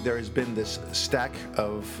lately, there has been this stack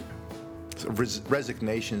of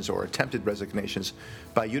resignations or attempted resignations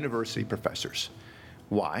by university professors.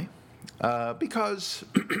 Why? Because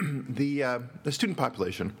the student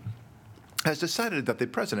population has decided that the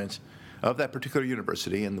president of that particular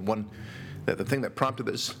university, and the thing that prompted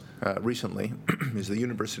this recently is the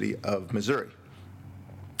University of Missouri,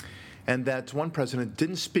 and that one president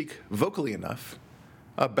didn't speak vocally enough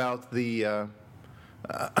about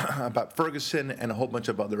about Ferguson and a whole bunch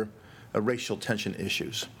of other racial tension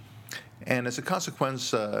issues. And as a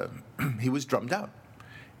consequence, he was drummed out.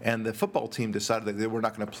 And the football team decided that they were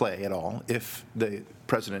not going to play at all if the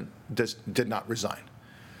president did not resign.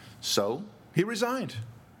 So he resigned.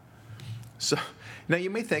 So now you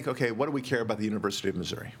may think, okay, what do we care about the University of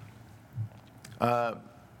Missouri?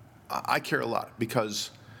 I care a lot, because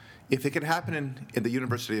if it could happen in the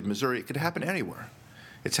University of Missouri, it could happen anywhere.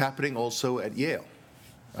 It's happening also at Yale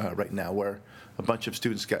right now, where a bunch of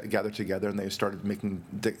students gathered together and they started making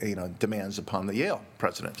demands upon the Yale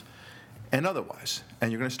president and otherwise. And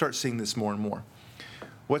you're going to start seeing this more and more.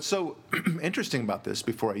 What's so interesting about this,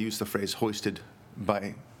 before I use the phrase hoisted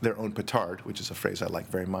by their own petard, which is a phrase I like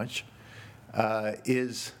very much,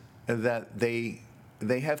 is that they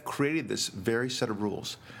have created this very set of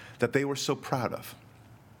rules that they were so proud of,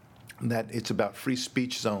 that it's about free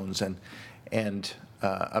speech zones and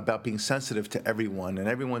about being sensitive to everyone and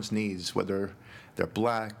everyone's needs, whether they're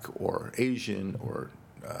black or Asian or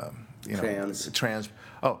trans.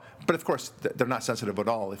 Oh, but of course they're not sensitive at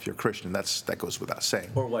all if you're Christian. That goes without saying.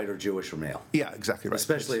 Or white or Jewish or male. Yeah, exactly right.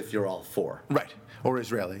 Especially if you're all four. Right. Or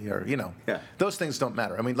Israeli, or Yeah. Those things don't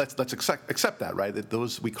matter. I mean, let's accept that, right? That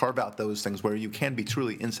we carve out those things where you can be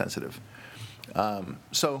truly insensitive. But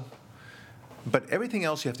everything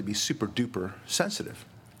else you have to be super duper sensitive,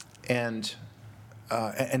 and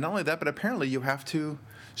not only that, but apparently you have to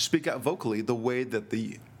speak out vocally the way that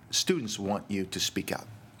the students want you to speak out.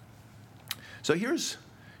 So here's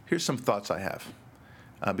some thoughts I have,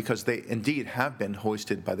 because they indeed have been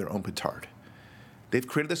hoisted by their own petard. They've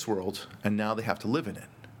created this world, and now they have to live in it.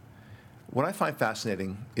 What I find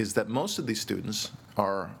fascinating is that most of these students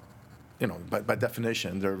are, by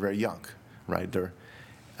definition, they're very young, right? They're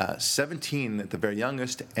 17 at the very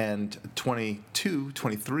youngest and 22,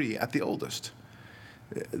 23 at the oldest.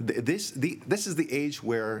 This is the age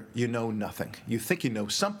where you know nothing. You think you know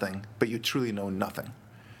something, but you truly know nothing.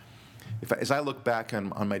 As I look back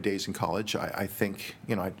on my days in college, I think,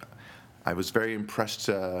 I was very impressed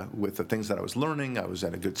with the things that I was learning. I was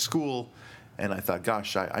at a good school, and I thought,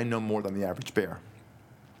 gosh, I know more than the average bear.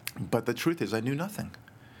 But the truth is, I knew nothing.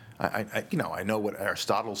 I know what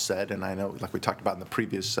Aristotle said, and I know, like we talked about in the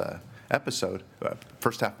previous episode,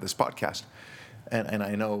 first half of this podcast, and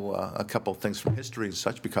I know a couple of things from history and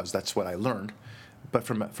such, because that's what I learned. But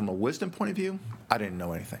from a wisdom point of view, I didn't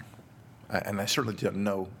know anything. And I certainly didn't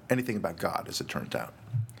know anything about God, as it turned out.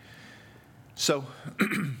 So,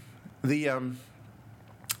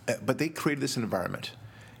 but they created this environment.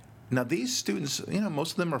 Now, these students,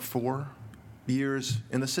 most of them are 4 years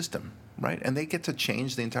in the system, right? And they get to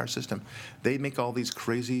change the entire system. They make all these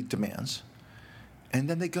crazy demands, and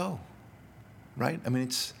then they go, right? I mean,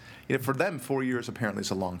 for them, 4 years apparently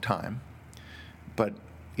is a long time. But,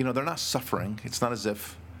 they're not suffering. It's not as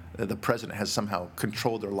if the president has somehow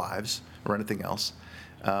controlled their lives or anything else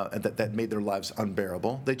that made their lives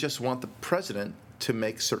unbearable. They just want the president to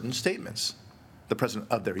make certain statements, the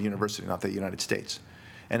president of their university, not the United States.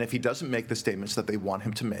 And if he doesn't make the statements that they want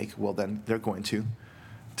him to make, well, then they're going to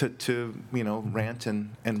rant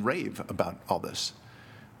and rave about all this,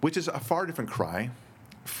 which is a far different cry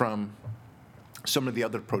from some of the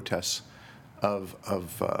other protests of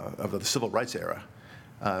the civil rights era.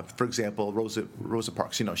 For example, Rosa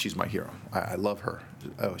Parks, she's my hero. I love her.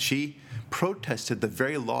 She protested the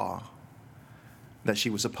very law that she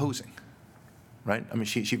was opposing, right? I mean,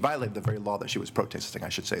 she violated the very law that she was protesting, I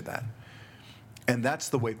should say that. And that's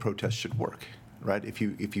the way protests should work, right? If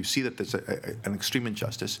you see that there's an extreme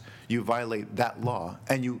injustice, you violate that law,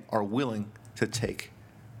 and you are willing to take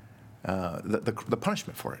the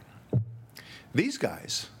punishment for it. These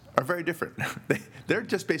guys are very different. They're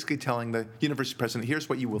just basically telling the university president, here's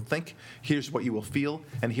what you will think, here's what you will feel,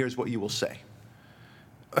 and here's what you will say.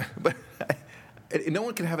 But no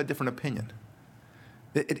one can have a different opinion.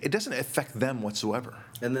 It doesn't affect them whatsoever.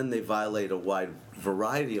 And then they violate a wide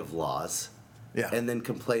variety of laws. Yeah. And then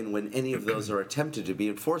complain when any of those are attempted to be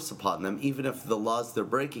enforced upon them, even if the laws they're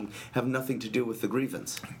breaking have nothing to do with the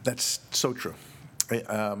grievance. That's so true.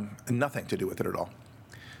 Nothing to do with it at all.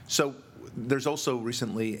 So there's also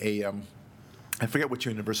recently I forget which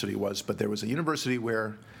university it was, but there was a university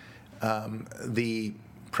where the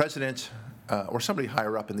president or somebody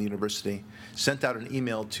higher up in the university sent out an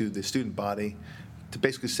email to the student body to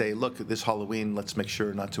basically say, look, this Halloween, let's make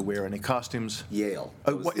sure not to wear any costumes. Yale.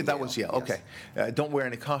 That was Yale. Yes. Okay. Don't wear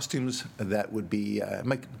any costumes that would be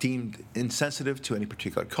deemed insensitive to any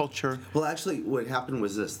particular culture. Well, actually, what happened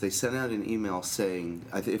was this. They sent out an email saying,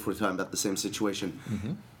 if we're talking about the same situation,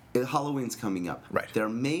 Halloween's coming up. Right. There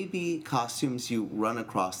may be costumes you run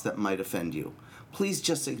across that might offend you. Please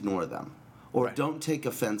just ignore them. Or Right. don't take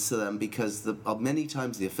offense to them, because many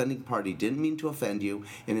times the offending party didn't mean to offend you,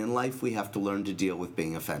 and in life we have to learn to deal with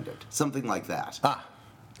being offended. Something like that.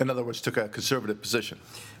 In other words, took a conservative position.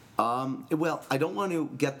 Well, I don't want to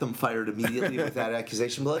get them fired immediately with that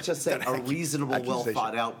accusation, but let's just say a reasonable, accusation.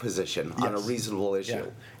 well-thought-out position on a Yes. reasonable issue.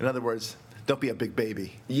 Yeah. In other words, don't be a big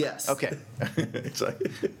baby. Yes. Okay. It's like,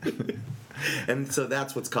 And so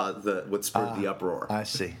that's what spurred the uproar. I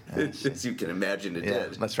see. As you can imagine, it Yeah,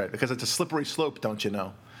 did. that's right. Because it's a slippery slope, don't you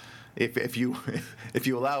know? If you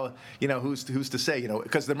allow, who's to say,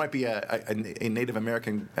 because there might be a Native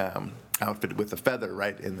American outfit with a feather,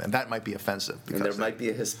 right, and that might be offensive. And there might be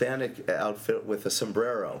a Hispanic outfit with a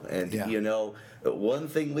sombrero, and one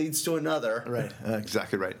thing leads to another. Right.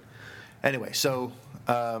 Exactly right. Anyway, so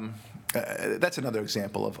that's another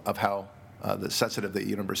example of how the sensitive the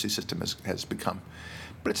university system has become.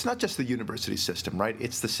 But it's not just the university system, right?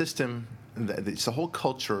 It's the system, it's the whole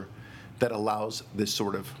culture that allows this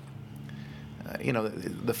sort of,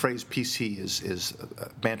 the phrase PC is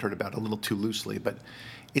bantered about a little too loosely, but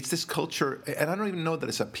it's this culture, and I don't even know that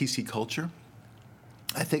it's a PC culture.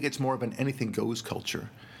 I think it's more of an anything goes culture,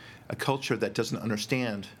 a culture that doesn't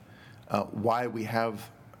understand why we have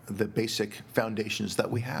the basic foundations that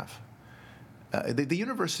we have. The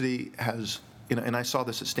university has, and I saw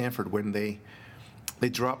this at Stanford when they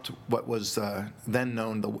dropped what was then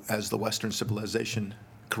known as the Western Civilization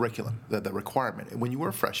curriculum, the requirement. When you were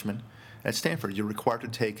a freshman at Stanford, you're required to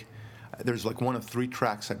take, there's like one of 3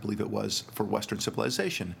 tracks, I believe it was, for Western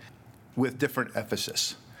Civilization with different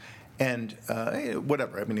emphasis. And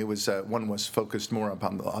whatever, I mean, it was one was focused more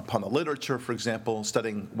upon the literature, for example,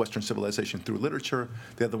 studying Western civilization through literature.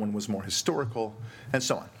 The other one was more historical, and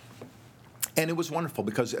so on. And it was wonderful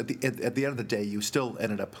because at the end of the day, you still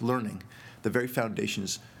ended up learning the very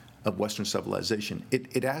foundations of Western civilization.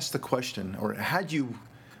 It asked the question, or had you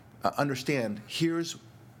understand, here's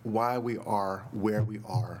why we are where we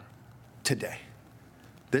are today.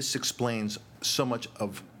 This explains so much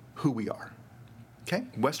of who we are. Okay?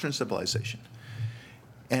 Western civilization.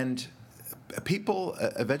 And people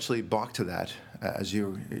eventually balked to that, as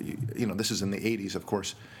this is in the 80s, of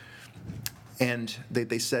course. And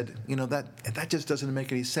they said, that just doesn't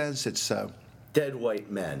make any sense. It's Dead white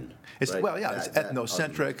men. It's, right? well, yeah, it's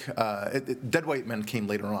ethnocentric. Dead white men came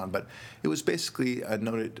later on, but it was basically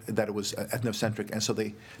noted that it was ethnocentric, and so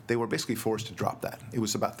they were basically forced to drop that. It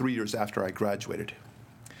was about 3 years after I graduated.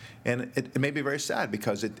 And it made me very sad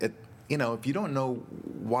because if you don't know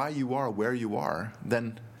why you are where you are,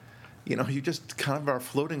 then you just kind of are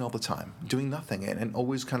floating all the time, doing nothing, and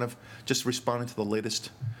always kind of just responding to the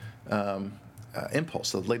latest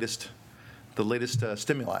impulse, the latest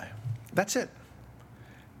stimuli. That's it.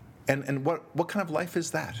 And what kind of life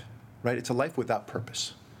is that? right? It's a life without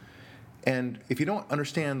purpose. And if you don't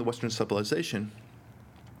understand the Western civilization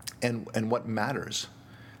and what matters,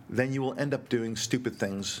 then you will end up doing stupid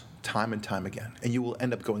things time and time again, and you will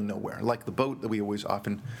end up going nowhere. Like the boat that we always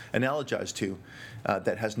often analogize to,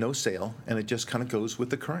 that has no sail, and it just kind of goes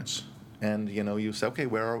with the currents. And you say, okay,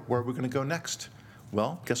 where are we going to go next?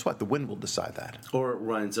 Well, guess what? The wind will decide that. Or it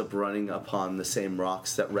winds up running upon the same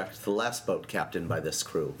rocks that wrecked the last boat captained by this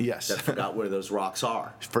crew. Yes. That forgot where those rocks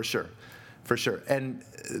are. For sure. And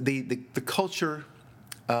the culture,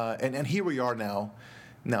 and here we are now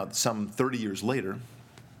some 30 years later,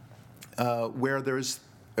 where there's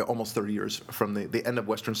almost 30 years from the end of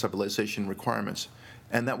Western civilization requirements.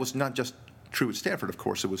 And that was not just true at Stanford, of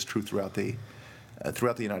course, it was true throughout the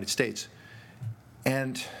United States.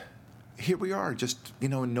 And here we are, just,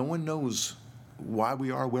 no one knows why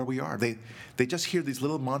we are where we are. They just hear these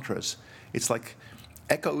little mantras. It's like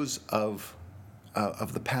echoes of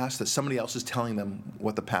the past that somebody else is telling them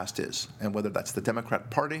what the past is. And whether that's the Democrat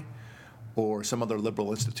Party or some other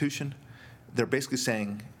liberal institution, they're basically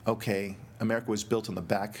saying, okay, America was built on the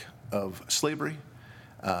back of slavery.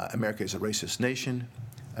 America is a racist nation.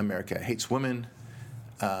 America hates women.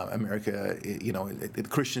 America,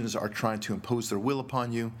 Christians are trying to impose their will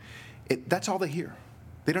upon you. That's all they hear.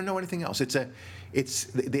 They don't know anything else. The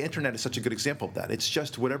internet is such a good example of that. It's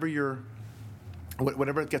just whatever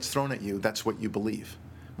gets thrown at you, that's what you believe,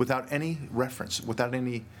 without any reference, without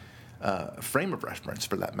any frame of reference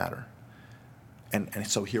for that matter. And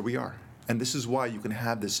so here we are. And this is why you can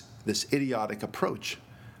have this idiotic approach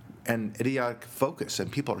and idiotic focus,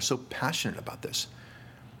 and people are so passionate about this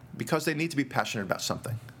because they need to be passionate about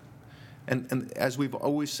something. And as we've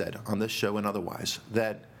always said on this show and otherwise,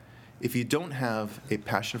 that if you don't have a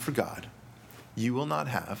passion for God, you will not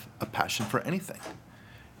have a passion for anything.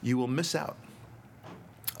 You will miss out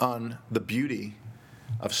on the beauty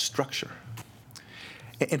of structure.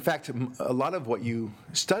 In fact, a lot of what you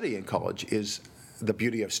study in college is the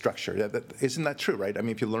beauty of structure. Isn't that true, right? I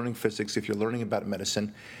mean, if you're learning physics, if you're learning about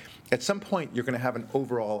medicine, at some point you're going to have an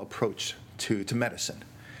overall approach to medicine.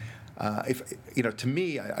 To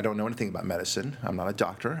me, I don't know anything about medicine. I'm not a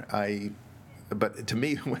doctor. But to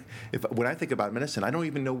me, when I think about medicine, I don't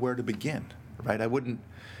even know where to begin, right?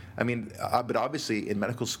 But obviously in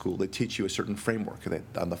medical school, they teach you a certain framework.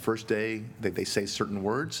 On the first day, they say certain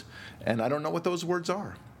words, and I don't know what those words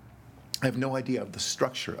are. I have no idea of the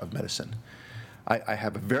structure of medicine. I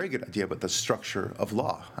have a very good idea about the structure of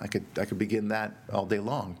law. I could begin that all day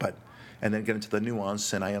long, and then get into the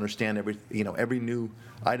nuance, and I understand every new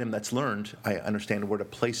item that's learned. I understand where to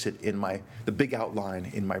place it in the big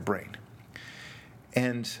outline in my brain.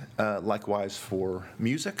 And likewise for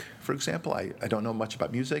music, for example, I don't know much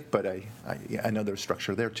about music, but I know there's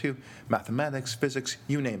structure there too. Mathematics, physics,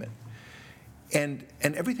 you name it. And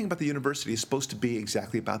everything about the university is supposed to be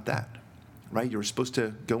exactly about that, right? You're supposed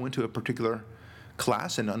to go into a particular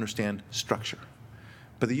class and understand structure.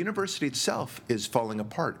 But the university itself is falling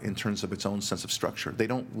apart in terms of its own sense of structure. They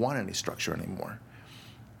don't want any structure anymore.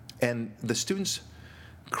 And the students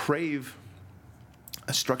crave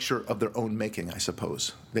a structure of their own making, I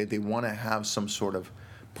suppose. They want to have some sort of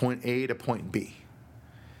point A to point B.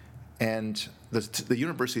 And the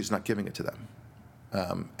university is not giving it to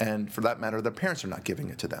them. And for that matter, their parents are not giving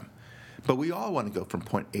it to them. But we all want to go from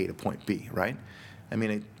point A to point B, right? I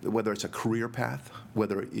mean, whether it's a career path,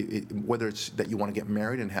 whether it's that you want to get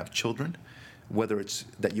married and have children, whether it's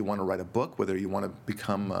that you want to write a book, whether you want to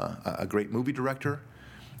become a great movie director,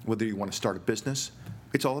 whether you want to start a business,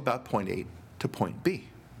 it's all about point A to point B.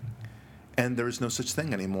 And there is no such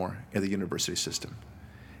thing anymore in the university system.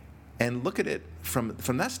 And look at it from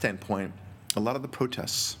that standpoint, a lot of the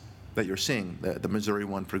protests that you're seeing, the Missouri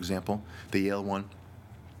one, for example, the Yale one,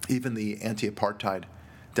 even the anti-apartheid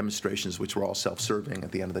demonstrations, which were all self-serving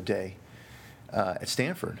at the end of the day, at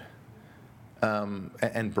Stanford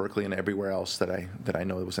and Berkeley and everywhere else that I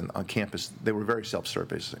know that was on campus, they were very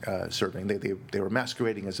self-serving. They were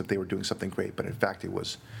masquerading as if they were doing something great, but in fact it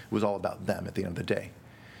was all about them at the end of the day.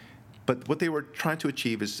 But what they were trying to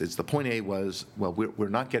achieve is the point A was, well, we're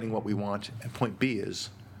not getting what we want, and point B is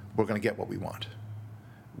we're going to get what we want,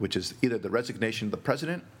 which is either the resignation of the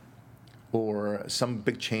president or some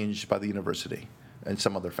big change by the university in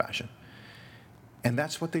some other fashion. And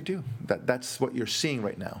that's what they do. That's what you're seeing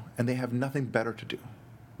right now. And they have nothing better to do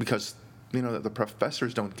because, the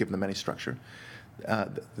professors don't give them any structure.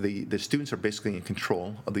 The students are basically in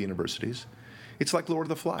control of the universities. It's like Lord of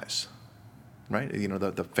the Flies, right?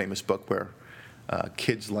 The famous book where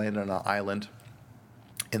kids land on an island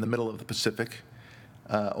in the middle of the Pacific,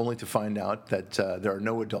 only to find out that there are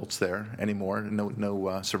no adults there anymore,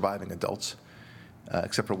 no surviving adults.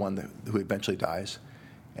 except for one who eventually dies,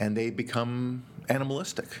 and they become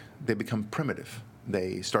animalistic. They become primitive.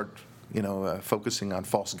 They start, focusing on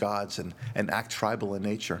false gods and act tribal in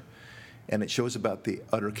nature, and it shows about the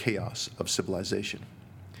utter chaos of civilization.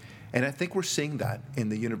 And I think we're seeing that in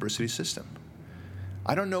the university system.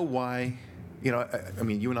 I don't know why. I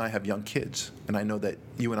mean, you and I have young kids, and I know that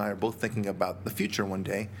you and I are both thinking about the future one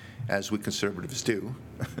day, as we conservatives do,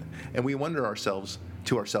 and we wonder to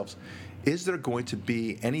ourselves, is there going to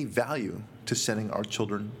be any value to sending our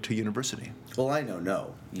children to university? Well, I know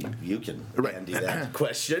no. You can handy that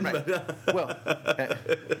question. Right. But Well,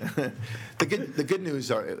 the good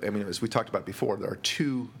news are, as we talked about before, there are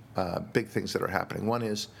two big things that are happening. One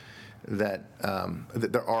is that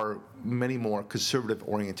there are many more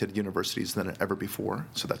conservative-oriented universities than ever before,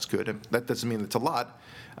 so that's good. And that doesn't mean it's a lot.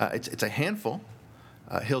 It's a handful.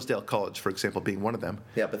 Hillsdale College, for example, being one of them.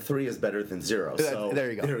 yeah, but 3 is better than 0. So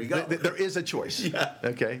There you go. There we go. There is a choice. Yeah.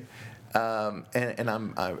 Okay. And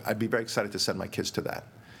I'd be very excited to send my kids to that.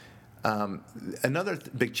 Another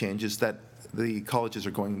big change is that the colleges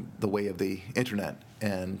are going the way of the internet,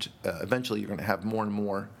 and eventually you're going to have more and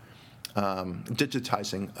more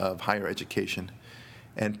digitizing of higher education,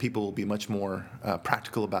 and people will be much more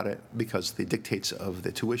practical about it because the dictates of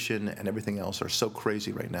the tuition and everything else are so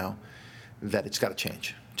crazy right now that it's got to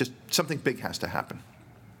change. Just something big has to happen.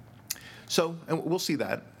 So, and we'll see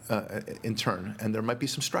that in turn, and there might be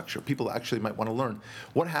some structure. People actually might want to learn.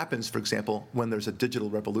 What happens, for example, when there's a digital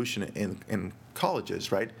revolution in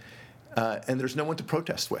colleges, right? And there's no one to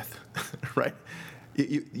protest with, right?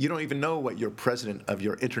 You don't even know what your president of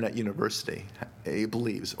your internet university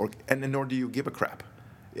believes, and nor do you give a crap.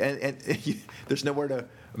 And there's nowhere to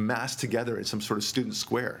mass together in some sort of student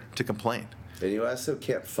square to complain. And you also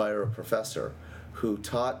can't fire a professor who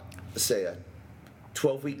taught, say, a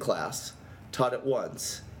 12-week class, taught it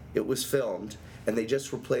once, it was filmed, and they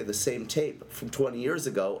just replay the same tape from 20 years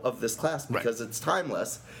ago of this class because it's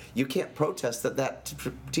timeless. You can't protest that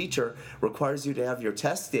teacher requires you to have your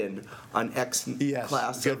test in on X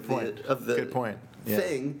class good of point. the Good point. Yeah.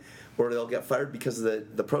 thing, or they'll get fired because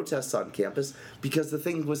of the protests on campus because the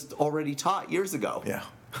thing was already taught years ago. Yeah,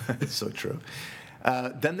 it's so true.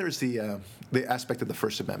 Then there's the aspect of the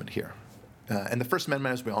First Amendment here. And the First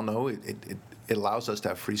Amendment, as we all know, it allows us to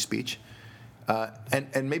have free speech.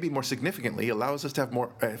 And maybe more significantly, allows us to have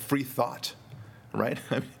more free thought, right?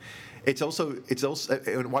 It's also.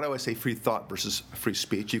 Why do I say free thought versus free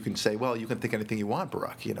speech? You can say, well, you can think anything you want,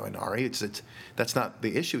 Barack, and Ari. That's not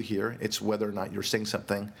the issue here. It's whether or not you're saying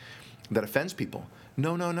something that offends people.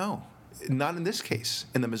 No, not in this case.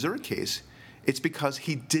 In the Missouri case, it's because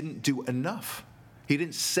he didn't do enough. He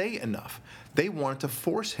didn't say enough. They wanted to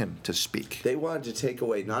force him to speak. They wanted to take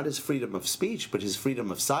away not his freedom of speech, but his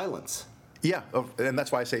freedom of silence. Yeah, and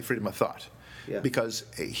that's why I say freedom of thought. Yeah. Because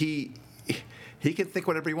he can think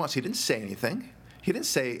whatever he wants. He didn't say anything. He didn't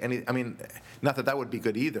say any. I mean, not that would be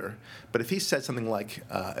good either. But if he said something like,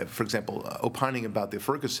 for example, opining about the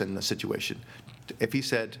Ferguson situation, if he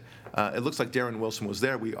said, "It looks like Darren Wilson was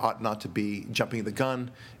there. We ought not to be jumping the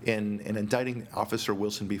gun in indicting Officer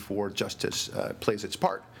Wilson before justice plays its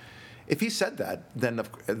part." If he said that, then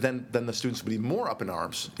the students would be more up in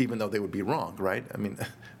arms, even though they would be wrong, right? I mean,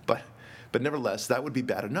 but nevertheless, that would be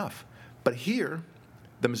bad enough. But here,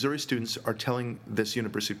 the Missouri students are telling this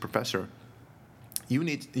university professor, you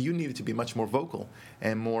needed to be much more vocal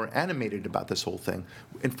and more animated about this whole thing.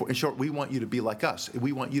 In short, we want you to be like us.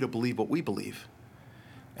 We want you to believe what we believe.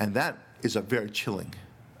 And that is a very chilling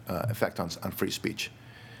effect on free speech.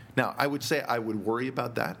 Now, I would say I would worry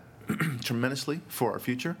about that tremendously for our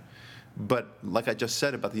future. But like I just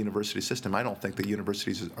said about the university system, I don't think the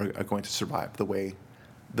universities are going to survive the way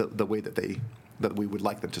that we would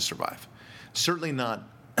like them to survive. Certainly not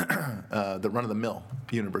the run-of-the-mill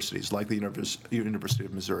universities like the University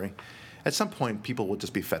of Missouri. At some point, people will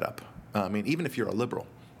just be fed up. I mean, even if you're a liberal,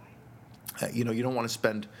 you don't want to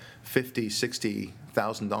spend $50,000,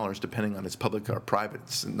 $60,000 depending on it's public or private.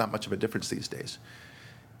 It's not much of a difference these days.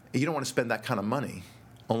 You don't want to spend that kind of money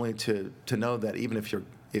only to know that even if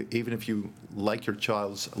you like your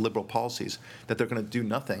child's liberal policies, that they're going to do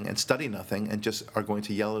nothing and study nothing and just are going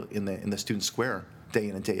to yell in the student square day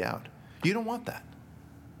in and day out. You don't want that,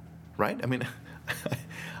 right? I mean,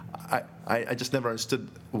 I just never understood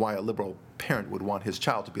why a liberal parent would want his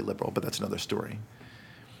child to be liberal, but that's another story.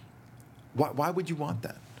 Why would you want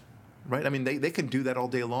that, right? I mean, they can do that all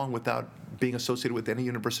day long without being associated with any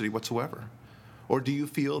university whatsoever. Or do you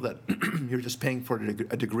feel that you're just paying for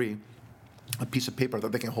a degree, a piece of paper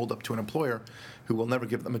that they can hold up to an employer who will never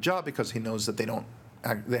give them a job because he knows that they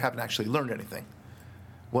haven't actually learned anything?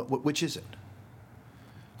 Which is it?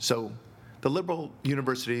 So the liberal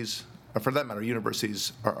universities, or for that matter,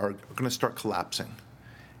 universities are going to start collapsing.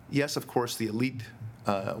 Yes, of course, the elite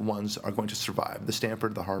ones are going to survive. The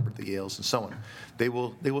Stanford, the Harvard, the Yales, and so on. They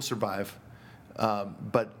will survive.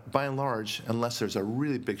 But by and large, unless there's a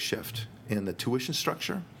really big shift in the tuition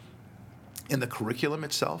structure, in the curriculum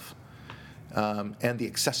itself, and the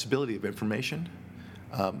accessibility of information,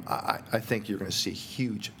 I think you're going to see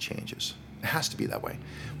huge changes. It has to be that way.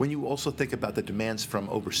 When you also think about the demands from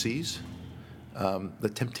overseas,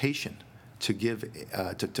 the temptation to give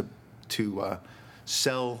to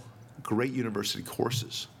sell great university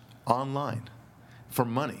courses online for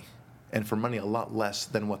money, and for money a lot less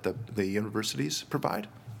than what the universities provide,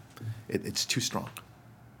 it's too strong.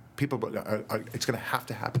 People it's going to have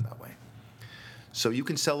to happen that way. So you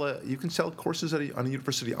can sell courses on a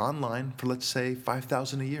university online for, let's say,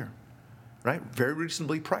 $5,000 a year, right? Very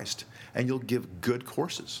reasonably priced, and you'll give good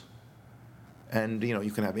courses. And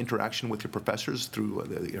you can have interaction with your professors through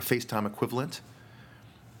your FaceTime equivalent.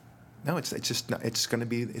 No, it's going to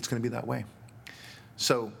be that way.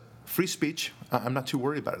 So free speech, I'm not too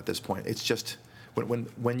worried about it at this point. It's just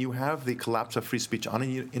when you have the collapse of free speech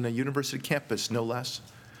in a university campus, no less,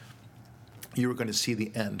 you're going to see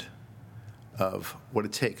the end of what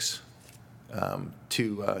it takes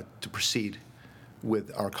to proceed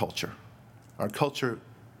with our culture. Our culture,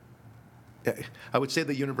 I would say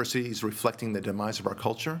the university is reflecting the demise of our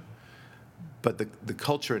culture, but the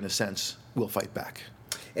culture, in a sense, will fight back.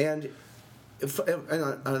 And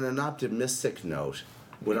on an optimistic note,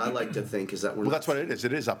 what I like to think is that that's what it is.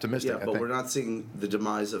 It is optimistic. Yeah, but we're not seeing the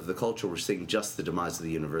demise of the culture. We're seeing just the demise of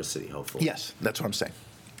the university, hopefully. Yes, that's what I'm saying.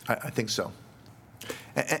 I think so.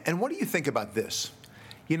 And what do you think about this?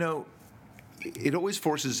 It always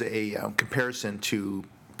forces a comparison to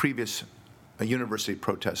previous university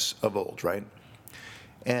protests of old, right?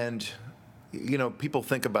 And, people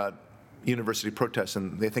think about university protests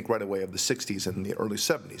and they think right away of the 60s and the early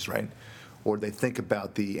 70s, right? Or they think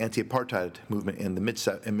about the anti-apartheid movement in the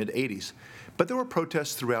mid-80s. But there were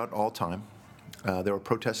protests throughout all time. There were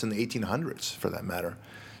protests in the 1800s, for that matter.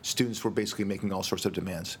 Students were basically making all sorts of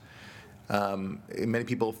demands. Many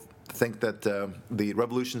people think that the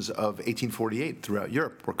revolutions of 1848 throughout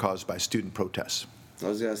Europe were caused by student protests. I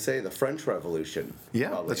was going to say the French Revolution.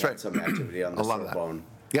 Yeah, that's right. Some activity on the Sorbonne.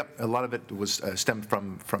 Yep, a lot of it was stemmed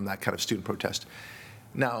from that kind of student protest.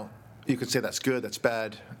 Now, you could say that's good, that's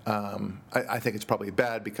bad. I think it's probably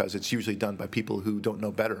bad because it's usually done by people who don't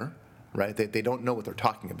know better, right? They don't know what they're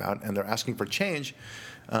talking about, and they're asking for change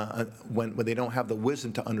when they don't have the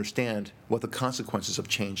wisdom to understand what the consequences of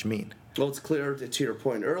change mean. Well, it's clear, to your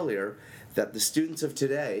point earlier, that the students of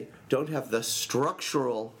today don't have the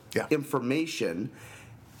structural information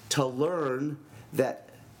to learn that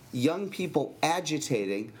young people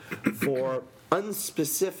agitating for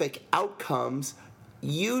unspecific outcomes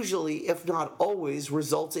usually, if not always,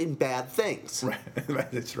 results in bad things.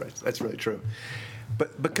 Right. That's right. That's really true.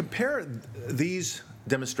 But compare these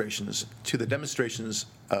demonstrations to the demonstrations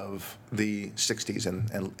of the 60s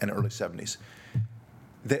and early 70s.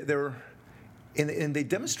 There, in the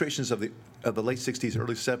demonstrations of the late 60s,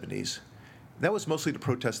 early 70s, that was mostly to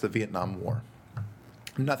protest the Vietnam War.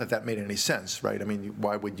 Not that made any sense, right? I mean,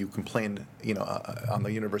 why would you complain, on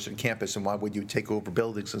the university campus, and why would you take over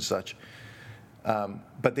buildings and such?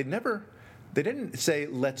 But they didn't say,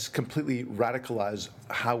 let's completely radicalize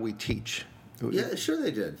how we teach. Yeah, sure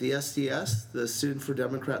they did. The SDS, the Student for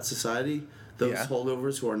Democrat Society, those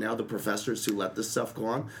holdovers who are now the professors who let this stuff go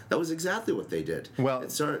on, that was exactly what they did. Well,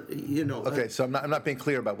 Okay, so I'm not being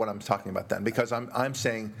clear about what I'm talking about then, because I'm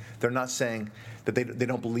saying they're not saying that they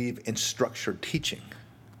don't believe in structured teaching.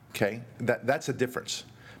 Okay, that's a difference.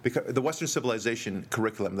 Because the Western civilization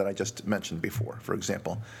curriculum that I just mentioned before, for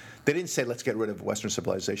example, they didn't say let's get rid of Western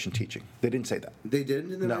civilization teaching. They didn't say that. They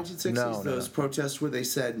didn't in the 1960s? No, those protests where they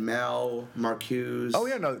said Mao, Marcuse. Oh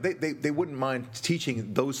yeah, no, they wouldn't mind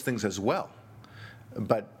teaching those things as well,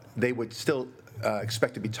 but they would still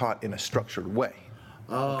expect to be taught in a structured way.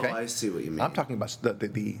 Oh, okay? I see what you mean. I'm talking about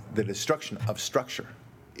the destruction of structure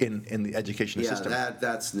in the education system. Yeah,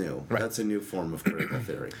 that's new. Right. That's a new form of critical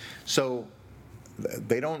theory. So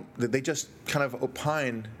they just kind of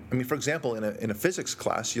opine. I mean, for example, in a physics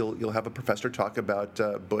class, you'll have a professor talk about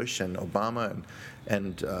Bush and Obama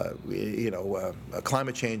and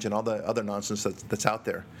climate change and all the other nonsense that's out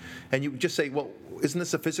there, and you just say, well, isn't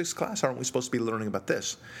this a physics class? Aren't we supposed to be learning about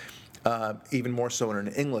this? Even more so in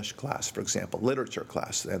an English class, for example, literature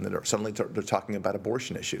class, and suddenly they're talking about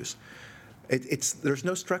abortion issues. There's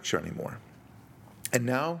no structure anymore, and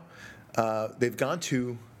now they've gone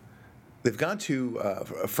to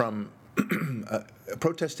from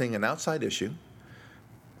protesting an outside issue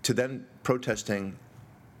to then protesting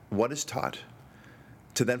what is taught,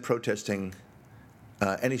 to then protesting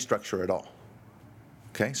any structure at all.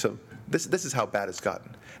 Okay, so this is how bad it's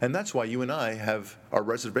gotten. And that's why you and I have our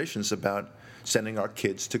reservations about sending our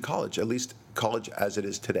kids to college, at least college as it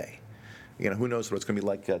is today. Who knows what it's going to be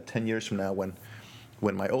like 10 years from now when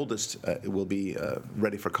my oldest will be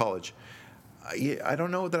ready for college. I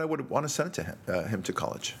don't know that I would want to send it to him to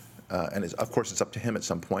college. And of course, it's up to him at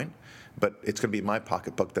some point, but it's going to be my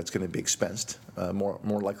pocketbook that's going to be expensed,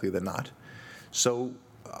 more likely than not. So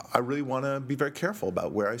I really want to be very careful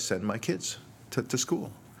about where I send my kids to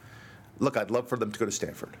school. Look, I'd love for them to go to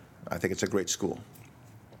Stanford. I think it's a great school.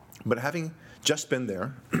 But having just been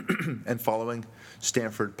there and following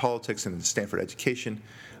Stanford politics and Stanford education,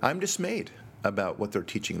 I'm dismayed about what they're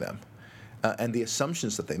teaching them and the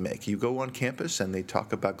assumptions that they make. You go on campus and they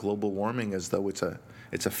talk about global warming as though it's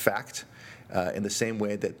a fact, in the same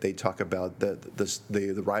way that they talk about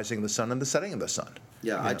the rising of the sun and the setting of the sun.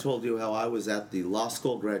 Yeah, I told you how I was at the law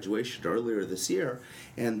school graduation earlier this year,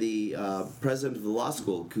 and the president of the law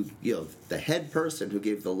school, the head person who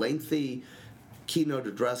gave the lengthy keynote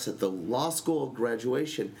address at the law school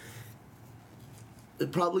graduation,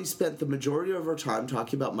 probably spent the majority of her time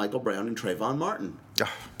talking about Michael Brown and Trayvon Martin.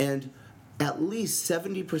 And at least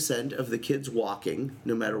 70% of the kids walking,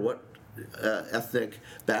 no matter what ethnic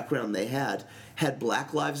background they had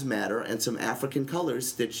Black Lives Matter and some African colors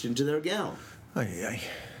stitched into their gown.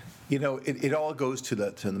 It all goes to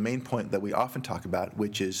the main point that we often talk about,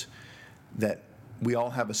 which is that we all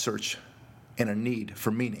have a search and a need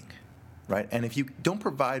for meaning, right? And if you don't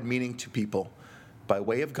provide meaning to people by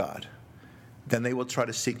way of God, then they will try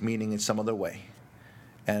to seek meaning in some other way.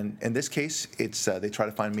 And in this case, it's they try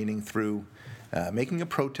to find meaning through making a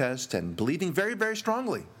protest and believing very, very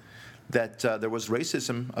strongly that there was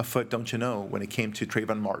racism afoot, don't you know, when it came to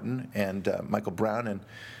Trayvon Martin and Michael Brown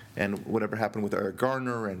and whatever happened with Eric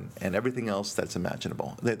Garner and everything else that's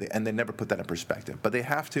imaginable. And they never put that in perspective. But they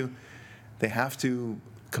have to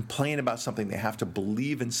complain about something. They have to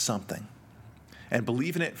believe in something and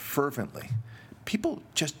believe in it fervently. People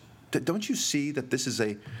just, don't you see that this is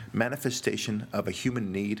a manifestation of a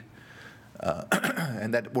human need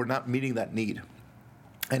and that we're not meeting that need?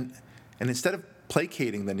 And instead of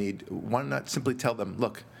placating the need, why not simply tell them,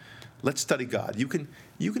 look, let's study God. You can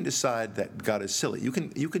decide that God is silly. You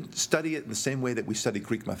can study it in the same way that we study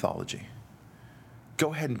Greek mythology.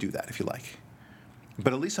 Go ahead and do that if you like.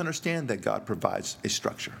 But at least understand that God provides a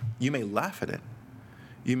structure. You may laugh at it.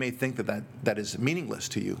 You may think that is meaningless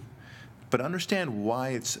to you. But understand why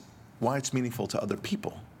it's meaningful to other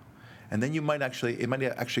people. And then it might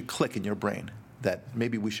actually click in your brain that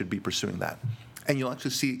maybe we should be pursuing that. And you'll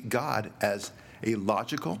actually see God as a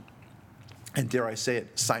logical, and dare I say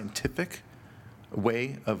it, scientific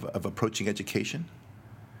way of approaching education,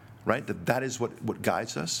 right? That is what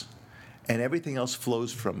guides us. And everything else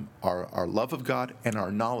flows from our love of God and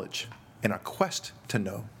our knowledge and our quest to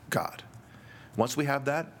know God. Once we have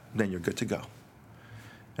that, then you're good to go.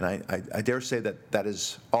 And I dare say that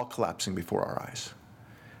is all collapsing before our eyes.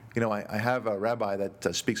 I have a rabbi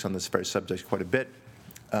that speaks on this very subject quite a bit,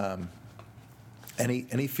 and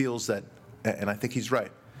he feels that, and I think he's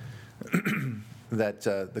right, that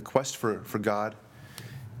the quest for God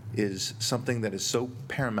is something that is so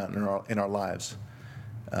paramount in our lives,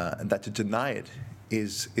 and that to deny it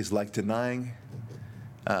is like denying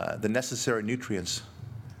the necessary nutrients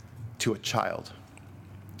to a child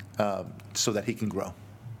so that he can grow.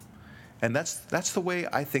 And that's the way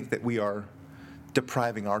I think that we are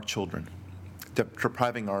depriving our children,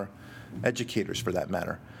 depriving our educators for that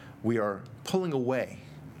matter. We are pulling away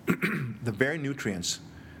the very nutrients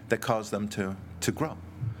that cause them to grow.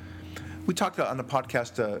 We talked on the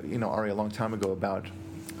podcast, Ari, a long time ago about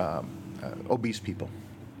obese people.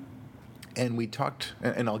 And we talked,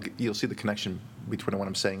 and you'll see the connection between what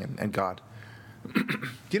I'm saying and God. Do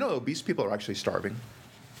you know obese people are actually starving?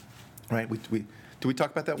 Right? Do we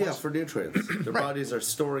talk about that? Yeah, for nutrients. Their Right. bodies are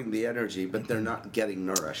storing the energy, but they're not getting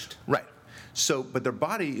nourished. Right. So, but their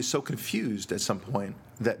body is so confused at some point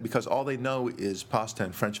that because all they know is pasta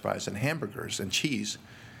and French fries and hamburgers and cheese,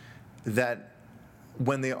 that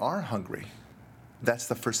when they are hungry, that's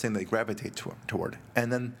the first thing they gravitate toward.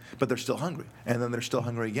 But they're still hungry, and then they're still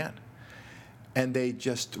hungry again. And they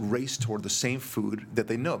just race toward the same food that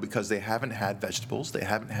they know because they haven't had vegetables, they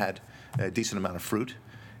haven't had a decent amount of fruit.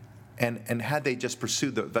 And had they just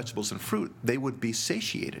pursued the vegetables and fruit, they would be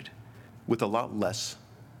satiated with a lot less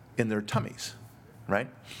in their tummies, right?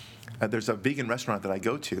 There's a vegan restaurant that I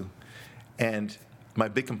go to, and my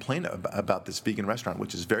big complaint about this vegan restaurant,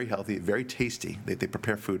 which is very healthy, very tasty, they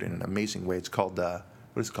prepare food in an amazing way. It's called, what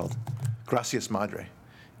is it called? Gracias Madre.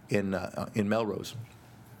 in Melrose.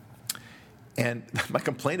 And my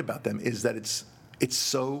complaint about them is that it's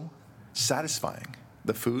so satisfying,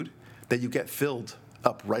 the food, that you get filled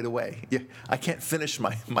up right away. Yeah, I can't finish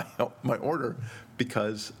my order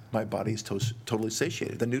because my body is totally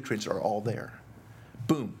satiated. The nutrients are all there.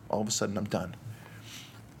 Boom, all of a sudden I'm done.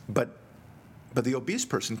 But the obese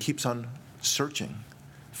person keeps on searching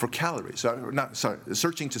for calories,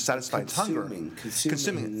 searching to satisfy its hunger.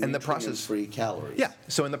 Consuming. In the process, free calories. Yeah,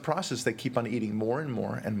 so in the process, they keep on eating more and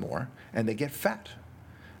more and more, and they get fat,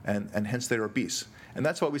 and hence they're obese. And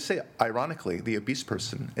that's why we say, ironically, the obese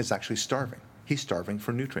person is actually starving. He's starving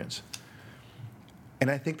for nutrients. And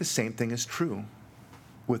I think the same thing is true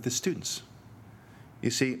with the students. You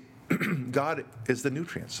see, God is the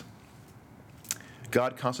nutrients.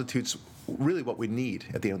 God constitutes really what we need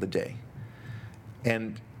at the end of the day.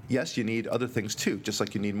 And yes, you need other things too, just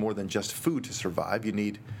like you need more than just food to survive. You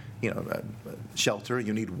need, shelter.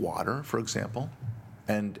 You need water, for example,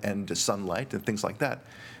 and sunlight and things like that.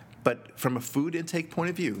 But from a food intake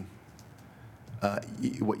point of view,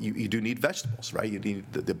 you do need vegetables, right? You need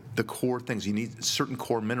the core things. You need certain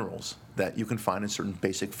core minerals that you can find in certain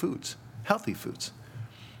basic foods, healthy foods.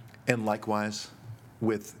 And likewise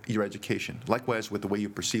with your education, likewise with the way you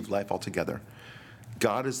perceive life altogether.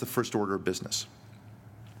 God is the first order of business.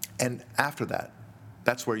 And after that,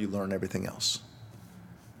 that's where you learn everything else.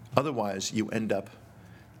 Otherwise, you end up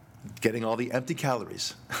getting all the empty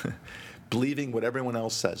calories, believing what everyone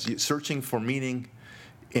else says, searching for meaning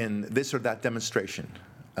in this or that demonstration,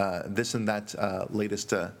 this and that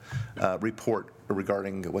latest report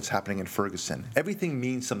regarding what's happening in Ferguson. Everything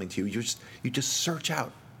means something to you. You just search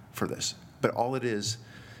out for this. But all it is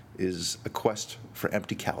a quest for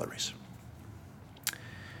empty calories.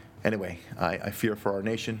 Anyway, I fear for our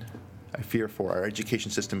nation. I fear for our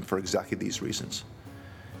education system for exactly these reasons.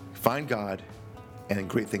 Find God, and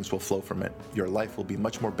great things will flow from it. Your life will be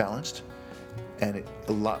much more balanced and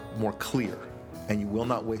a lot more clear, and you will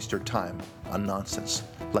not waste your time on nonsense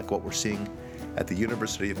like what we're seeing at the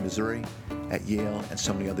University of Missouri, at Yale, and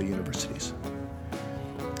so many other universities.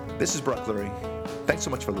 This is Barak Lurie. Thanks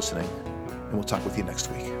so much for listening, and we'll talk with you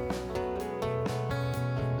next week.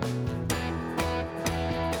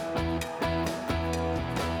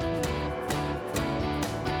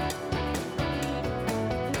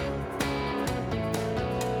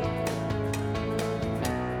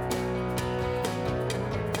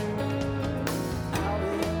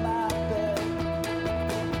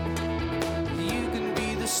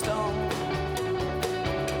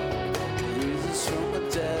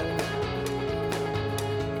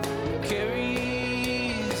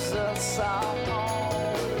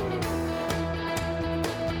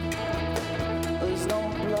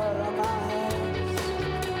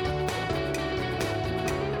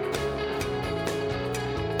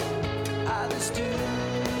 Do